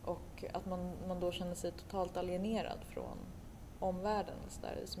språk och att man då känner sig totalt alienerad från omvärlden. Så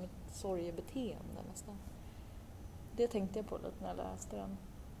där, som ett sorgebeteende nästan. Det tänkte jag på lite när jag läste den.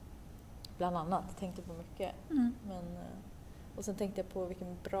 Bland annat tänkte på mycket. Men, och sen tänkte jag på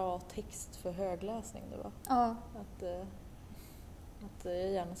vilken bra text för högläsning det var. Ja. Att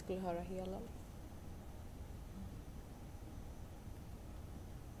jag gärna skulle höra hela.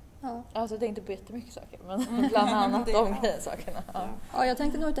 Ja. Alltså jag tänkte på jättemycket saker, men bland annat de sakerna. Ja, jag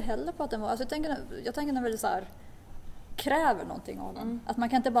tänkte nog inte heller på att den var... Alltså jag tänker när det så här kräver någonting av den. Att man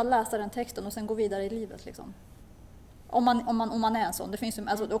kan inte bara läsa den texten och sen gå vidare i livet liksom. Om man är en sån. Det finns ju,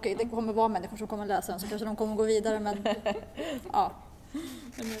 alltså, okej, det kommer vara människor som kommer läsa den så kanske de kommer gå vidare, men ja.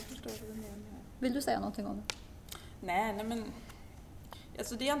 Men jag förstår vad du menar. Vill du säga någonting om det? Nej, men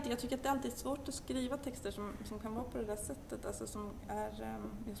alltså jag tycker att det är alltid svårt att skriva texter som kan vara på det där sättet, alltså som är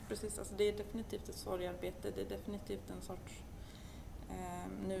just precis, alltså det är definitivt ett sorgarbete, det är definitivt en sorts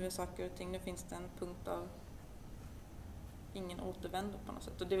nu är saker och ting, nu finns det en punkt av ingen återvändo på något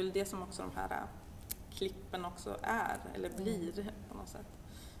sätt, och det är väl det som också de här klippen också är, eller blir på något sätt.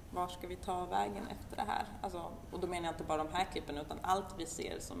 Var ska vi ta vägen efter det här? Alltså, och då menar jag inte bara de här klippen utan allt vi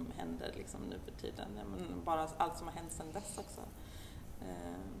ser som händer liksom nu för tiden, men bara allt som har hänt sedan dess också.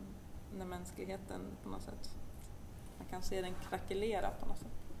 När mänskligheten på något sätt, man kan se den krackelera på något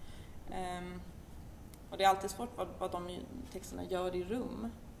sätt. Och det är alltid svårt vad de texterna gör i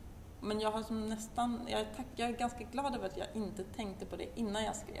rum. Men jag har som jag är ganska glad över att jag inte tänkte på det innan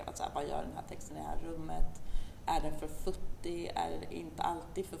jag skrev. Att så här, vad gör den här texten i det här rummet? Är den för futtig? Är det inte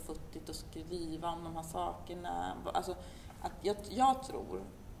alltid för futtigt att skriva om de här sakerna? Alltså, att jag tror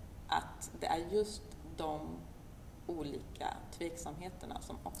att det är just de olika tveksamheterna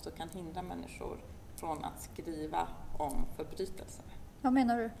som också kan hindra människor från att skriva om förbrytelser. Vad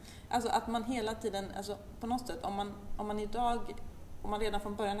menar du? Alltså att man hela tiden, alltså på något sätt, om man redan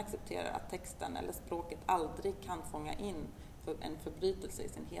från början accepterar att texten eller språket aldrig kan fånga in en förbrytelse i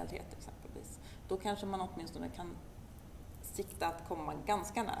sin helhet exempelvis, då kanske man åtminstone kan sikta att komma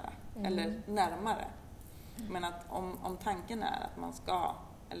ganska nära eller närmare. Men att om tanken är att man ska,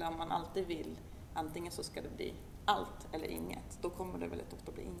 eller om man alltid vill, antingen så ska det bli allt eller inget, då kommer det väldigt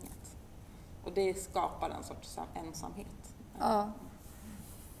ofta bli inget. Och det skapar en sorts ensamhet. Ja.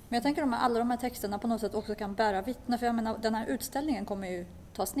 Men jag tänker att alla de här texterna på något sätt också kan bära vittne. För jag menar, den här utställningen kommer ju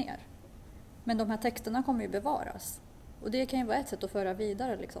tas ner. Men de här texterna kommer ju bevaras. Och det kan ju vara ett sätt att föra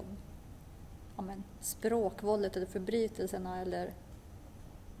vidare liksom. Ja, men, språkvåldet eller förbrytelserna eller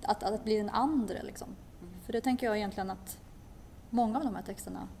att bli den andra liksom. För det tänker jag egentligen att många av de här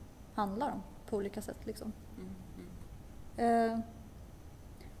texterna handlar om på olika sätt liksom.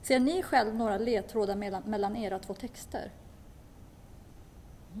 Ser ni själv några ledtrådar mellan era två texter?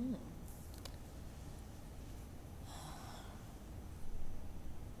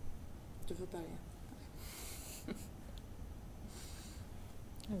 Du får börja.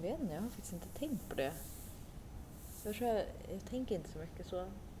 Jag vet inte, jag har faktiskt inte tänkt på det. Jag tänker inte så mycket så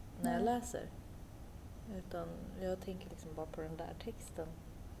när jag läser. Utan jag tänker liksom bara på den där texten.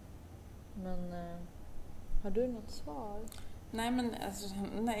 Men har du något svar? Nej, men alltså,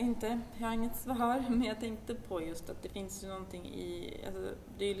 inte. Jag har inget svar, men jag tänkte på just att det finns ju någonting i, alltså,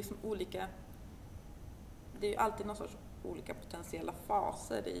 det är ju liksom olika, det är ju alltid någon sorts olika potentiella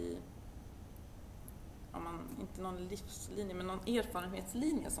faser i, om man, inte någon livslinje, men någon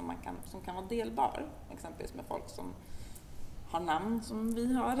erfarenhetslinje som kan vara delbar, exempelvis med folk som har namn som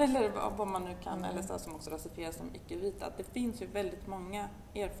vi har, eller vad man nu kan, eller så som också rasifieras som icke-vita. Att det finns ju väldigt många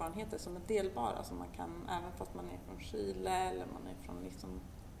erfarenheter som är delbara, som man kan, även fast man är från Chile eller man är från liksom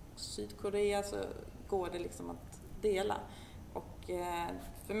Sydkorea, så går det liksom att dela. Och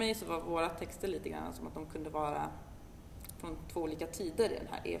för mig så var våra texter lite grann som att de kunde vara från två olika tider i den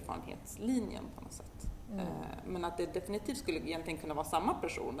här erfarenhetslinjen på något sätt. Men att det definitivt skulle egentligen kunna vara samma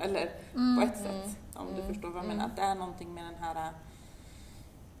person, eller på ett sätt, om du förstår vad jag menar. Att det är någonting med den här,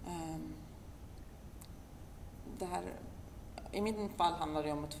 det här, i mitt fall handlar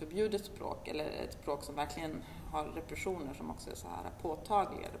det om ett förbjudet språk, eller ett språk som verkligen har repressioner som också är så här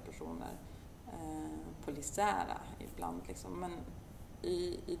påtagliga repressioner, polisiära ibland liksom. Men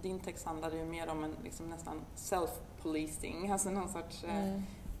i din text handlar det ju mer om en liksom nästan self-policing, alltså någon sorts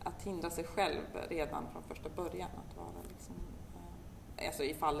att hindra sig själv redan från första början, att vara liksom, alltså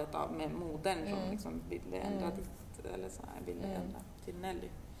i fallet av med modern som liksom ville ändra ditt, eller så här, ville ändra till Nelly.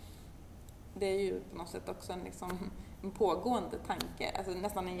 Det är ju på något sätt också en pågående tanke, alltså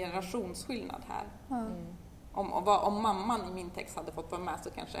nästan en generationsskillnad här. Om mamman i min text hade fått vara med, så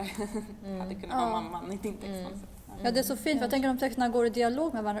kanske hade kunnat vara mamman i din text. Ja, det är så fint, för jag tänker att de texterna går i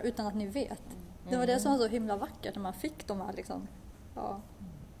dialog med varandra utan att ni vet. Det var det som var så himla vackert när man fick de här liksom. Ja.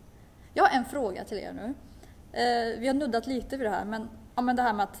 Jag har en fråga till er nu. Vi har nuddat lite vid det här, men det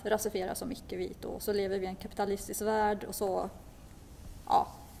här med att rasifiera som icke-vit, och så lever vi i en kapitalistisk värld och så. Ja.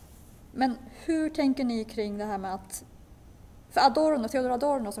 Men hur tänker ni kring det här med att, för Theodor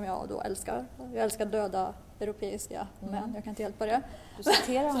Adorno som jag då älskar. Jag älskar döda europeiska män, jag kan inte hjälpa det. Du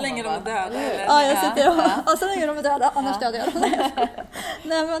citerar honom, så länge de är döda, eller? Ja, jag citerar honom. Ja, så länge de är döda, annars dödar jag dem.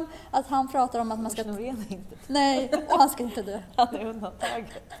 Nej, men att han pratar om att man ska... Nej, och han ska inte dö. Han är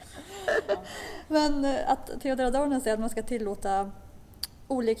undantaget. Men att Theodor Adorno säger att man ska tillåta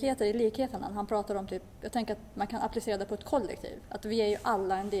olikheter i likheterna. Han pratar om typ, jag tänker att man kan applicera det på ett kollektiv. Att vi är ju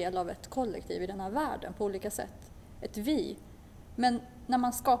alla en del av ett kollektiv i den här världen på olika sätt. Ett vi. Men när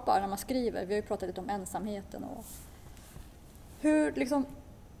man skapar, när man skriver, vi har ju pratat lite om ensamheten och hur liksom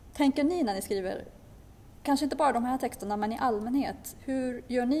tänker ni när ni skriver, kanske inte bara de här texterna men i allmänhet, hur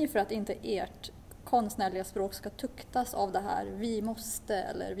gör ni för att inte ert konstnärliga språk ska tuktas av det här vi måste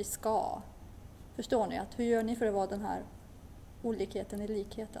eller vi ska? Förstår ni? Hur gör ni för att vara den här olikheten i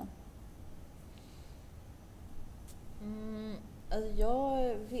likheten? Alltså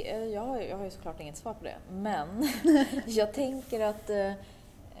jag har ju såklart inget svar på det, men jag tänker att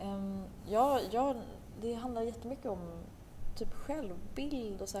det handlar jättemycket om typ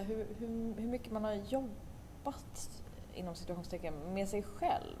självbild och så här, hur mycket man har jobbat inom situationstecken med sig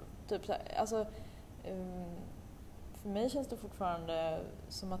själv. Typ så här, alltså, för mig känns det fortfarande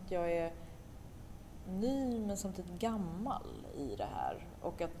som att jag är ny men samtidigt gammal i det här,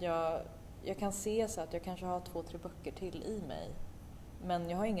 och att jag kan se så att jag kanske har 2-3 böcker till i mig, men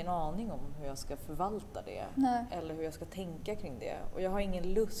jag har ingen aning om hur jag ska förvalta det. Nej. Eller hur jag ska tänka kring det, och jag har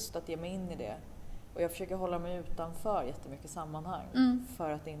ingen lust att ge mig in i det, och jag försöker hålla mig utanför jättemycket sammanhang för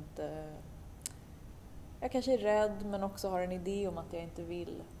att inte, jag kanske är rädd men också har en idé om att jag inte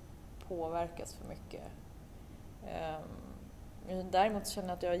vill påverkas för mycket. Däremot känner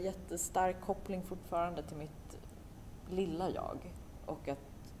jag att jag har jättestark koppling fortfarande till mitt lilla jag, och att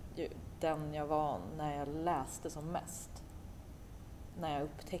den jag var när jag läste som mest. när jag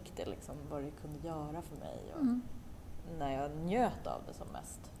upptäckte liksom vad det kunde göra för mig och när jag njöt av det som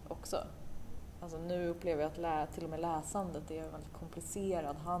mest också. Alltså nu upplever jag att till och med läsandet är en väldigt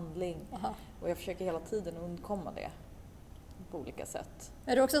komplicerad handling. Aha. Och jag försöker hela tiden undkomma det på olika sätt.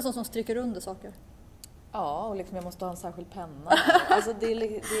 Är det också sånt som stryker under saker? Ja, och liksom jag måste ha en särskild penna. Alltså det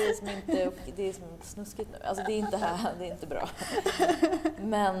är som inte snuskigt nu. Alltså det är inte här, det är inte bra.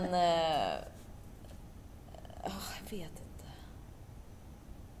 Men jag vet inte.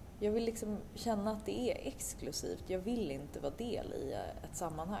 Jag vill liksom känna att det är exklusivt. Jag vill inte vara del i ett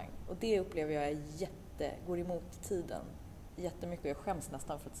sammanhang. Och det upplever jag går emot tiden jättemycket. Jag skäms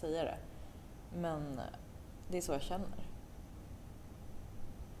nästan för att säga det. Men det är så jag känner.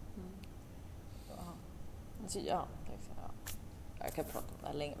 Ja, jag kan prata om det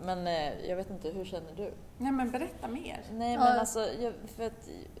här länge. Men jag vet inte, hur känner du? Nej, men berätta mer. Nej, men alltså,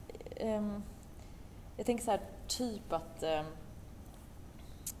 jag tänker så här, typ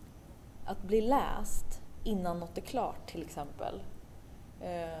att bli läst innan något är klart, till exempel,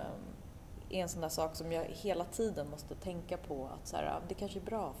 är en sån där sak som jag hela tiden måste tänka på, att så här, det kanske är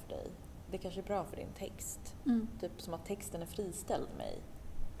bra för dig. Det kanske är bra för din text. Typ som att texten är friställd mig.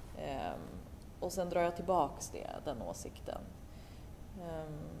 Och sen drar jag tillbaks den åsikten.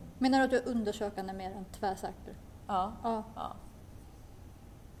 Menar du att du är undersökande mer än tvärsäker? Ja.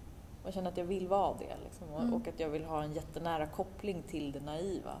 Och jag känner att jag vill vara det. Liksom, och att jag vill ha en jättenära koppling till det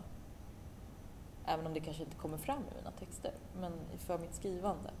naiva. Även om det kanske inte kommer fram i mina texter. Men för mitt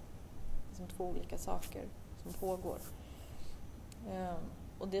skrivande. Som två olika saker som pågår.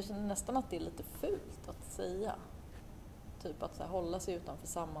 Och det känner nästan att det är lite fult att säga. Typ att så här, hålla sig utanför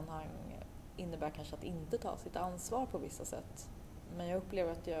sammanhang innebär kanske att inte ta sitt ansvar på vissa sätt. Men jag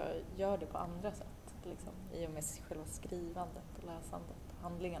upplever att jag gör det på andra sätt. Liksom, i och med själva skrivandet och läsandet.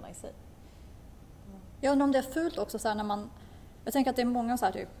 Handlingarna i sig. Jag undrar om det är fult också så här, när man... Jag tänker att det är många så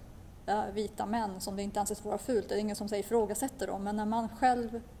här, typ, vita män som det inte anses vara fult. Det är ingen som säger ifrågasätter dem. Men när man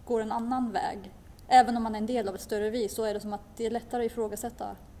själv går en annan väg, även om man är en del av ett större vi, så är det som att det är lättare att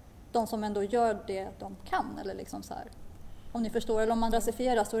ifrågasätta de som ändå gör det de kan. Eller liksom så här. Om ni förstår, eller om man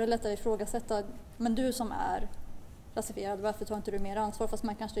rasifierar så är det lättare att ifrågasätta. Men du som är rasifierad, varför tar inte du mer ansvar? Fast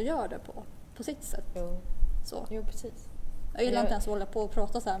man kanske gör det på sitt sätt. Jo, precis. Jag gillar inte ens att hålla på och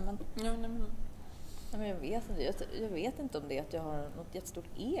prata så här, men... Men jag vet inte om det är att jag har något jättestort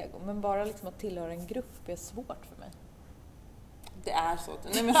ego. Men bara liksom att tillhöra en grupp är svårt för mig. Det är så.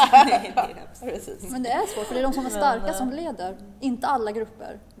 Nej, men det är svårt, för det är de som är starka som leder. Inte alla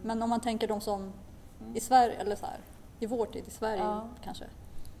grupper. Men om man tänker de som i Sverige, eller så här, i vår tid i Sverige kanske.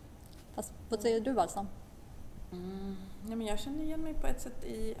 Fast vad säger du, Balsam? Nej, men jag känner igen mig på ett sätt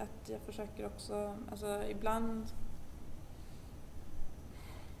i att jag försöker också, alltså ibland,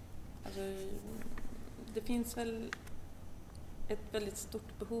 alltså det finns väl ett väldigt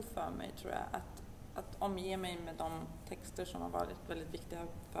stort behov för mig, tror jag, att omge mig med de texter som har varit väldigt viktiga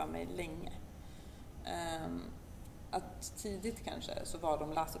för mig länge. Att tidigt kanske så var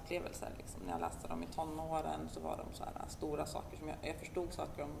de läsupplevelser. Liksom. När jag läste dem i tonåren så var de så här stora saker som jag förstod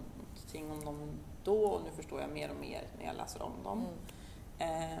saker om dem då, och nu förstår jag mer och mer när jag läser om dem.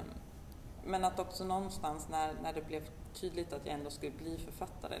 Men att också någonstans när det blev tydligt att jag ändå skulle bli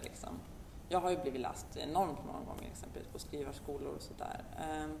författare. Liksom. Jag har ju blivit läst enormt många gånger, exempelvis på skrivarskolor och sådär.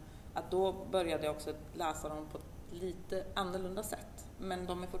 Att då började jag också läsa dem på ett lite annorlunda sätt. Men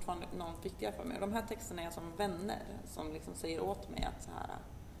de är fortfarande enormt viktiga för mig. Och de här texterna är som vänner som liksom säger åt mig att så här,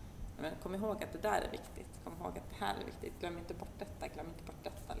 men kom ihåg att det där är viktigt. Kom ihåg att det här är viktigt. Glöm inte bort detta, glöm inte bort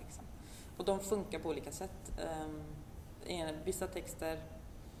detta. Liksom. Och de funkar på olika sätt. Vissa texter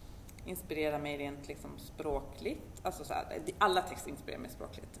inspirerar mig rent liksom språkligt. Alltså så här, alla texter inspirerar mig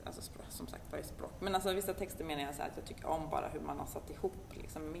språkligt. Alltså som sagt, varje språk. Men alltså vissa texter menar jag så här, att jag tycker om bara hur man har satt ihop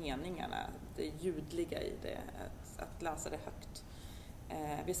liksom meningarna. Det ljudliga i det. Att läsa det högt.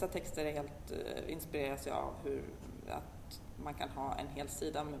 Vissa texter är helt inspireras jag av att man kan ha en hel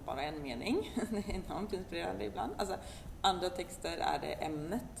sida med bara en mening. Det är enormt inspirerande ibland. Alltså, andra texter är det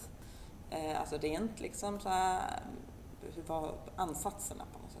ämnet. Alltså rent liksom så här, hur var ansatserna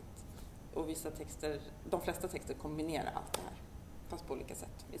på något sätt. Och vissa texter, de flesta texter kombinerar allt det här. Fast på olika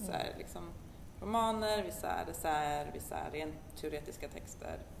sätt. Vissa är liksom romaner, vissa är essäer, vissa är rent teoretiska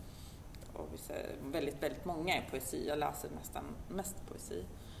texter. Och vissa, väldigt, väldigt många är poesi. Jag läser nästan mest poesi.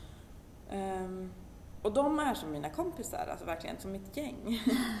 Och de är som mina kompisar, alltså verkligen som mitt gäng.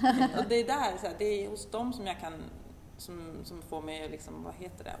 Och det är där, så här, det är hos dem som jag kan, som får mig liksom, vad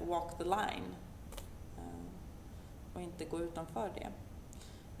heter det, walk the line. Och inte gå utanför det.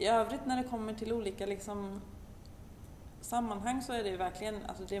 I övrigt när det kommer till olika liksom sammanhang så är det verkligen,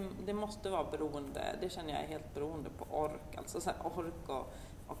 alltså det måste vara beroende, det känner jag är helt beroende på ork, alltså så här ork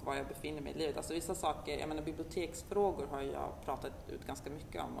och var jag befinner mig i livet. Alltså vissa saker, jag menar biblioteksfrågor har jag pratat ut ganska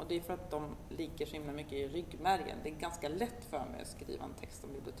mycket om, och det är för att de ligger så himla mycket i ryggmärgen. Det är ganska lätt för mig att skriva en text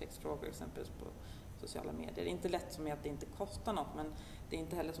om biblioteksfrågor exempelvis på sociala medier. Det är inte lätt som att det inte kostar något, men det är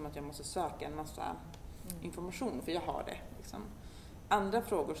inte heller som att jag måste söka en massa information, för jag har det liksom. Andra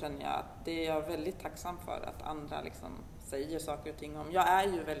frågor känner jag att det är jag väldigt tacksam för att andra liksom säger saker och ting om. Jag är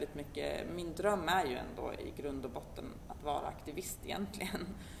ju väldigt mycket, min dröm är ju ändå i grund och botten att vara aktivist egentligen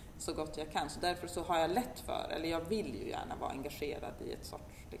så gott jag kan. Så därför så har jag lätt för, eller jag vill ju gärna vara engagerad i ett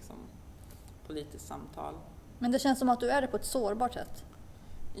sorts liksom politiskt samtal. Men det känns som att du är det på ett sårbart sätt.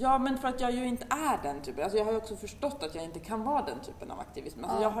 Ja, men för att jag ju inte är den typen. Alltså jag har ju också förstått att jag inte kan vara den typen av aktivism.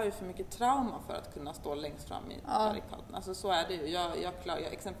 Alltså jag har ju för mycket trauma för att kunna stå längst fram i barrikaden. Alltså så är det ju.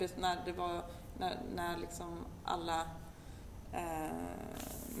 Jag exempelvis när det var när liksom alla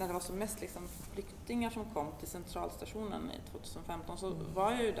när det var som mest liksom flyktingar som kom till centralstationen i 2015, så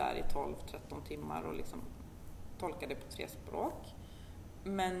var jag ju där i 12-13 timmar och liksom tolkade på 3 språk.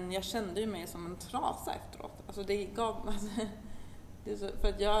 Men jag kände ju mig som en trasa efteråt. Alltså det gav för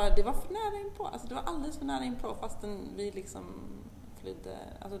att det var för nära inpå. Alltså det var alldeles för nära inpå fastän vi liksom flydde.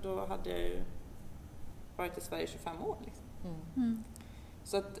 Alltså då hade jag ju varit i Sverige 25 år liksom.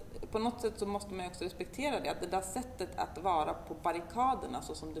 Så att på något sätt så måste man ju också respektera det. Att det där sättet att vara på barrikaderna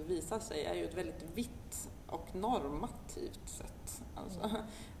så som det visar sig är ju ett väldigt vitt och normativt sätt. Alltså.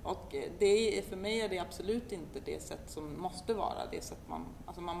 Och det, för mig är det absolut inte det sätt som måste vara det sätt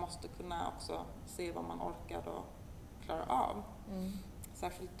man måste kunna också se vad man orkar och klara av.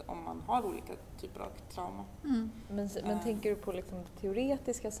 Särskilt om man har olika typer av trauma. Men tänker du på liksom det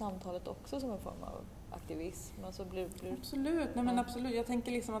teoretiska samtalet också som en form av aktivism? Alltså Absolut, nej men absolut. Jag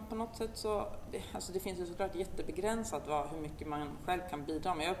tänker liksom att på något sätt så, alltså det finns ju såklart jättebegränsat hur mycket man själv kan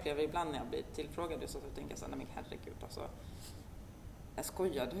bidra med. Jag upplever ibland när jag blir tillfrågad så att jag tänker så här, nej men herregud alltså, jag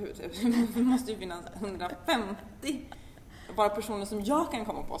skojar du. Det måste ju finnas 150 bara personer som jag kan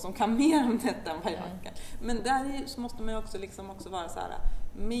komma på som kan mer om detta än vad jag kan. Men där så måste man ju också vara så här,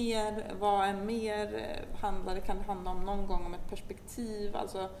 vad är mer kan det handla om någon gång om ett perspektiv,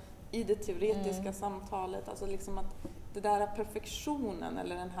 alltså i det teoretiska samtalet, alltså liksom att det där perfektionen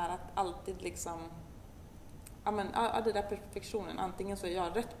eller den här att alltid liksom det där perfektionen, antingen så är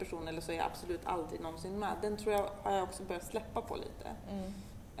jag rätt person eller så är jag absolut aldrig någonsin med. Den tror jag har jag också börjat släppa på lite.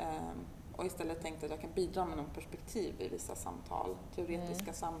 Och istället tänkte att jag kan bidra med någon perspektiv i vissa samtal,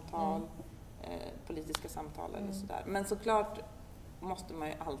 teoretiska samtal, politiska samtal eller sådär. Men såklart måste man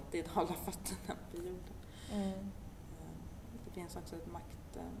ju alltid hålla fötterna på jorden. Det finns också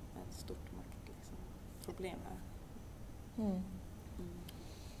ett stort problem här.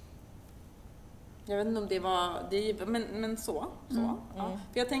 Jag vet inte om det var, men så. Ja.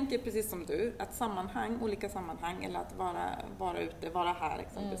 För jag tänker precis som du, att olika sammanhang eller att vara ute, vara här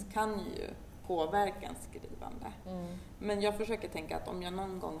exempelvis kan ju påverka en skrivande. Men jag försöker tänka att om jag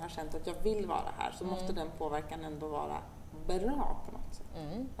någon gång har känt att jag vill vara här så måste den påverkan ändå vara bra på något sätt.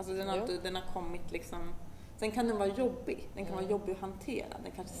 Alltså den har kommit liksom. Sen kan den vara jobbig. Den kan vara jobbig att hantera.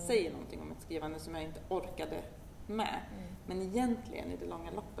 Den kanske säger någonting om ett skrivande som jag inte orkade med. Men egentligen i det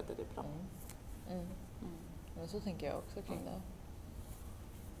långa loppet är det bra. Men så tänker jag också kring det.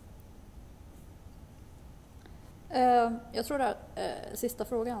 Jag tror det är sista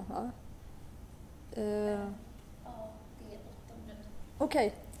frågan, va? Ja, det är 800.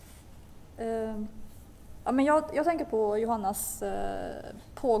 Okej. Ja, men jag tänker på Johannas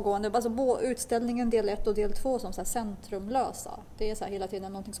pågående, alltså utställningen del 1 och del 2 som så här centrumlösa. Det är så här hela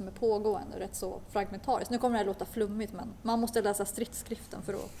tiden någonting som är pågående, rätt så fragmentariskt. Nu kommer det här låta flummigt, men man måste läsa Stridskriften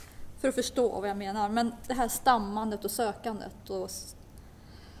för att förstå vad jag menar. Men det här stammandet och sökandet och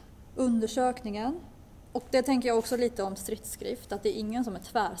undersökningen. Och det tänker jag också lite om Stridsskrift, att det är ingen som är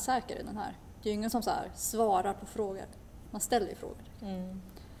tvärsäker i den här. Det är ingen som så här svarar på frågor. Man ställer ju frågor.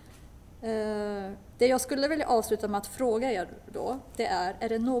 Det jag skulle vilja avsluta med att fråga er då, det är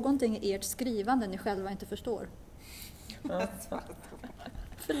det någonting i ert skrivande ni själva inte förstår?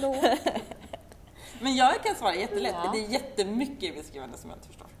 Förlåt. Men jag kan svara jättelätt. Det är jättemycket i beskrivande som jag inte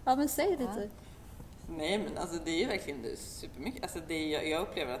förstår. Ja, men säg lite. Nej, men alltså det är ju verkligen supermycket. Alltså jag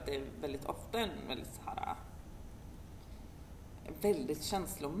upplever att det är väldigt ofta en väldigt så här väldigt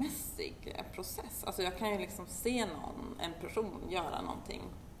känslomässig process. Alltså jag kan ju liksom se en person göra någonting.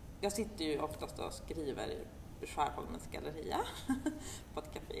 Jag sitter ju oftast och skriver i Skärholmens galleria på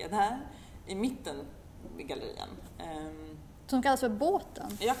ett café där i mitten vid gallerian. Som kallas för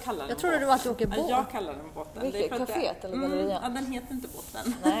Båten? Jag trodde du att du åker båt. Jag kallar den Båten. Vilket caféet eller gallerian? Ja, den heter inte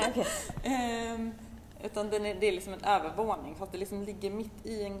Båten. Nej, okay. Utan det är liksom en övervåning fast det liksom ligger mitt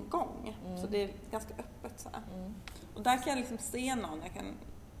i en gång. Så det är ganska öppet så här. Och där kan jag liksom se någon,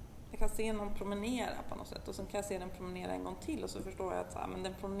 jag kan se någon promenera på något sätt och sen kan jag se den promenera en gång till och så förstår jag att så här, men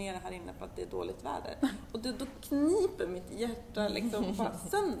den promenerar här inne för att det är dåligt väder. Och då kniper mitt hjärta liksom bara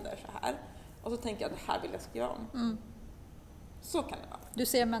sönder så här. Och så tänker jag, det här vill jag skriva om. Så kan det vara. Du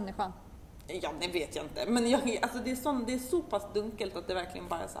ser människan? Ja, det vet jag inte. Men alltså det är så pass dunkelt att det verkligen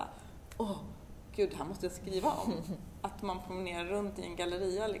bara är så här, gud, här måste jag skriva om. Att man promenerar runt i en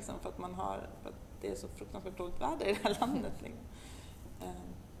galleria liksom, för att det är så fruktansvärt dåligt väder i det här landet. Liksom.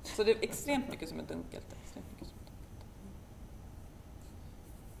 Så det är extremt mycket som är dunkelt.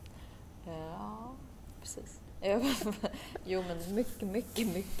 Ja, precis. Jo, men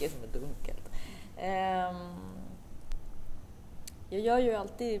mycket som är dunkelt. Jag gör ju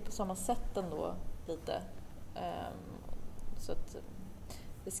alltid på samma sätt ändå, lite. Så att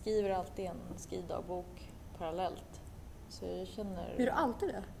jag skriver alltid en skrivdagbok parallellt. Så jag känner... Gör du alltid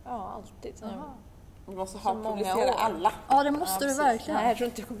det? Ja, alltid. Du måste publicera alla. Ja, det måste du verkligen. Nej, jag tror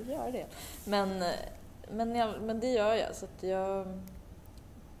inte jag kommer göra det. Men det gör jag. Så att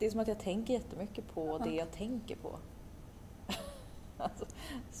det är som att jag tänker jättemycket på det jag tänker på. Alltså,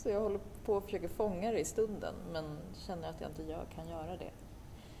 så jag håller på och försöker fånga det i stunden. Men känner att jag inte kan göra det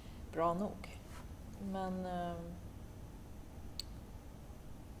bra nog. Men...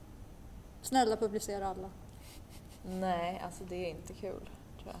 Snälla, publicera alla. Nej, alltså det är inte kul,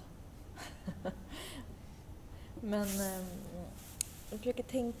 tror jag. Men jag försöker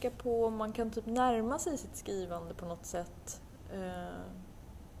tänka på om man kan typ närma sig sitt skrivande på något sätt.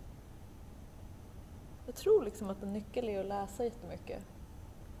 Jag tror liksom att en nyckel är att läsa jättemycket.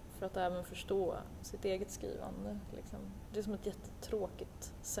 För att även förstå sitt eget skrivande. Liksom. Det är som ett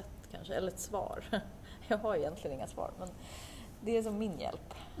jättetråkigt sätt kanske, eller ett svar. Jag har egentligen inga svar, men det är som min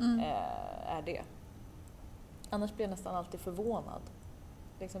hjälp. Är det. Annars blir jag nästan alltid förvånad.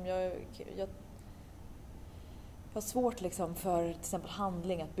 Liksom jag har svårt liksom för till exempel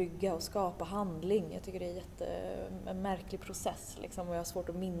handling, att bygga och skapa handling. Jag tycker det är en märklig process. Liksom, och jag har svårt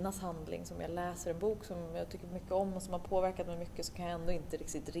att minnas handling. Som jag läser en bok som jag tycker mycket om och som har påverkat mig mycket, så kan jag ändå inte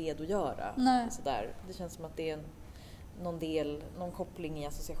riktigt redogöra. Sådär. Det känns som att det är någon koppling i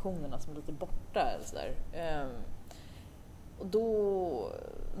associationerna som är lite borta. Eller sådär. Och då,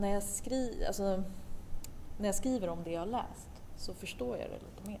 när jag skriver om det jag har läst, så förstår jag det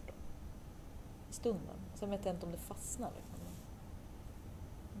lite mer då. I stunden. Sen vet jag inte om det fastnar. Liksom.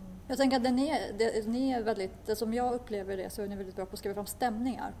 Jag tänker att ni är väldigt, som jag upplever det, så är ni väldigt bra på att skriva fram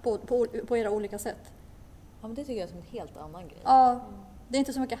stämningar på era olika sätt. Ja, men det tycker jag är som en helt annan grej. Ja, det är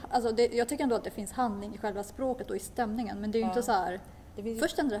inte så mycket, alltså jag tycker ändå att det finns handling i själva språket och i stämningen, men det är ju inte så här,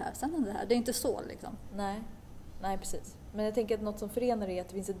 först händer det här, sen händer det här. Det är inte så liksom. Nej, precis. Men jag tänker att något som förenar är att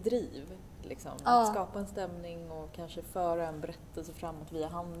det finns ett driv. Liksom. Att skapa en stämning och kanske föra en berättelse framåt via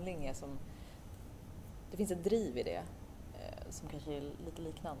handling är som... Det finns ett driv i det som kanske är lite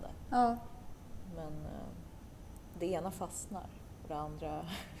liknande. Ja. Men det ena fastnar och det andra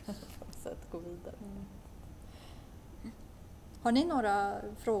på något sätt går vidare. Har ni några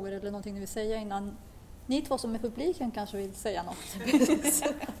frågor eller någonting ni vill säga innan? Ni två som är publiken kanske vill säga något.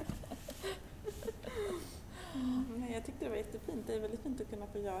 Nej, jag tyckte det var jättefint. Det är väldigt fint att kunna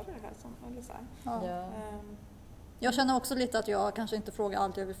få göra det här. Eller så här. Ja. Jag känner också lite att jag kanske inte frågar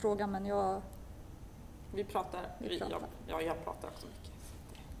allt jag vill fråga, men jag... Vi pratar. Jag pratar också mycket.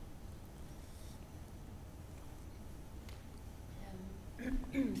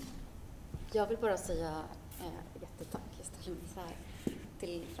 Jag vill bara säga jättetack. Jag ställer mig så här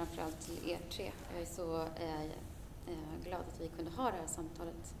framförallt till er tre. Jag är så glad att vi kunde ha det här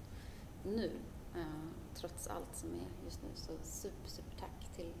samtalet nu. Trots allt som är just nu, så super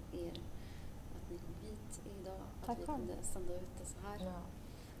tack till er att ni kom hit idag. Tack. Att vi kunde sända ut det så här. Ja.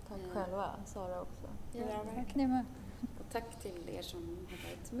 Tack själva, Sara också. Ja, tack ni med. Och tack till er som har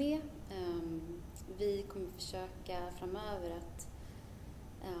varit med. Vi kommer försöka framöver att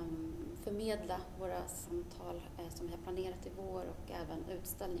förmedla våra samtal som vi har planerat i vår, och även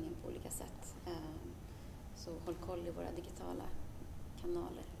utställningen på olika sätt. Så håll koll i våra digitala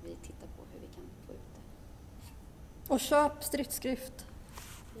kanaler. Vi tittar på hur vi kan få ut det. Och köp Stridsskrift.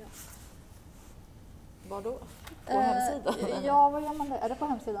 Ja. Var då? På hemsidan? Ja, vad gör man det? Är det på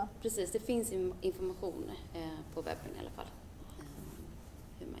hemsidan? Precis, det finns information på webben i alla fall.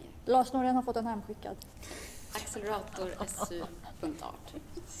 Hur man gör. Lars Norén har fått en hemskickad. Accelerator su.art.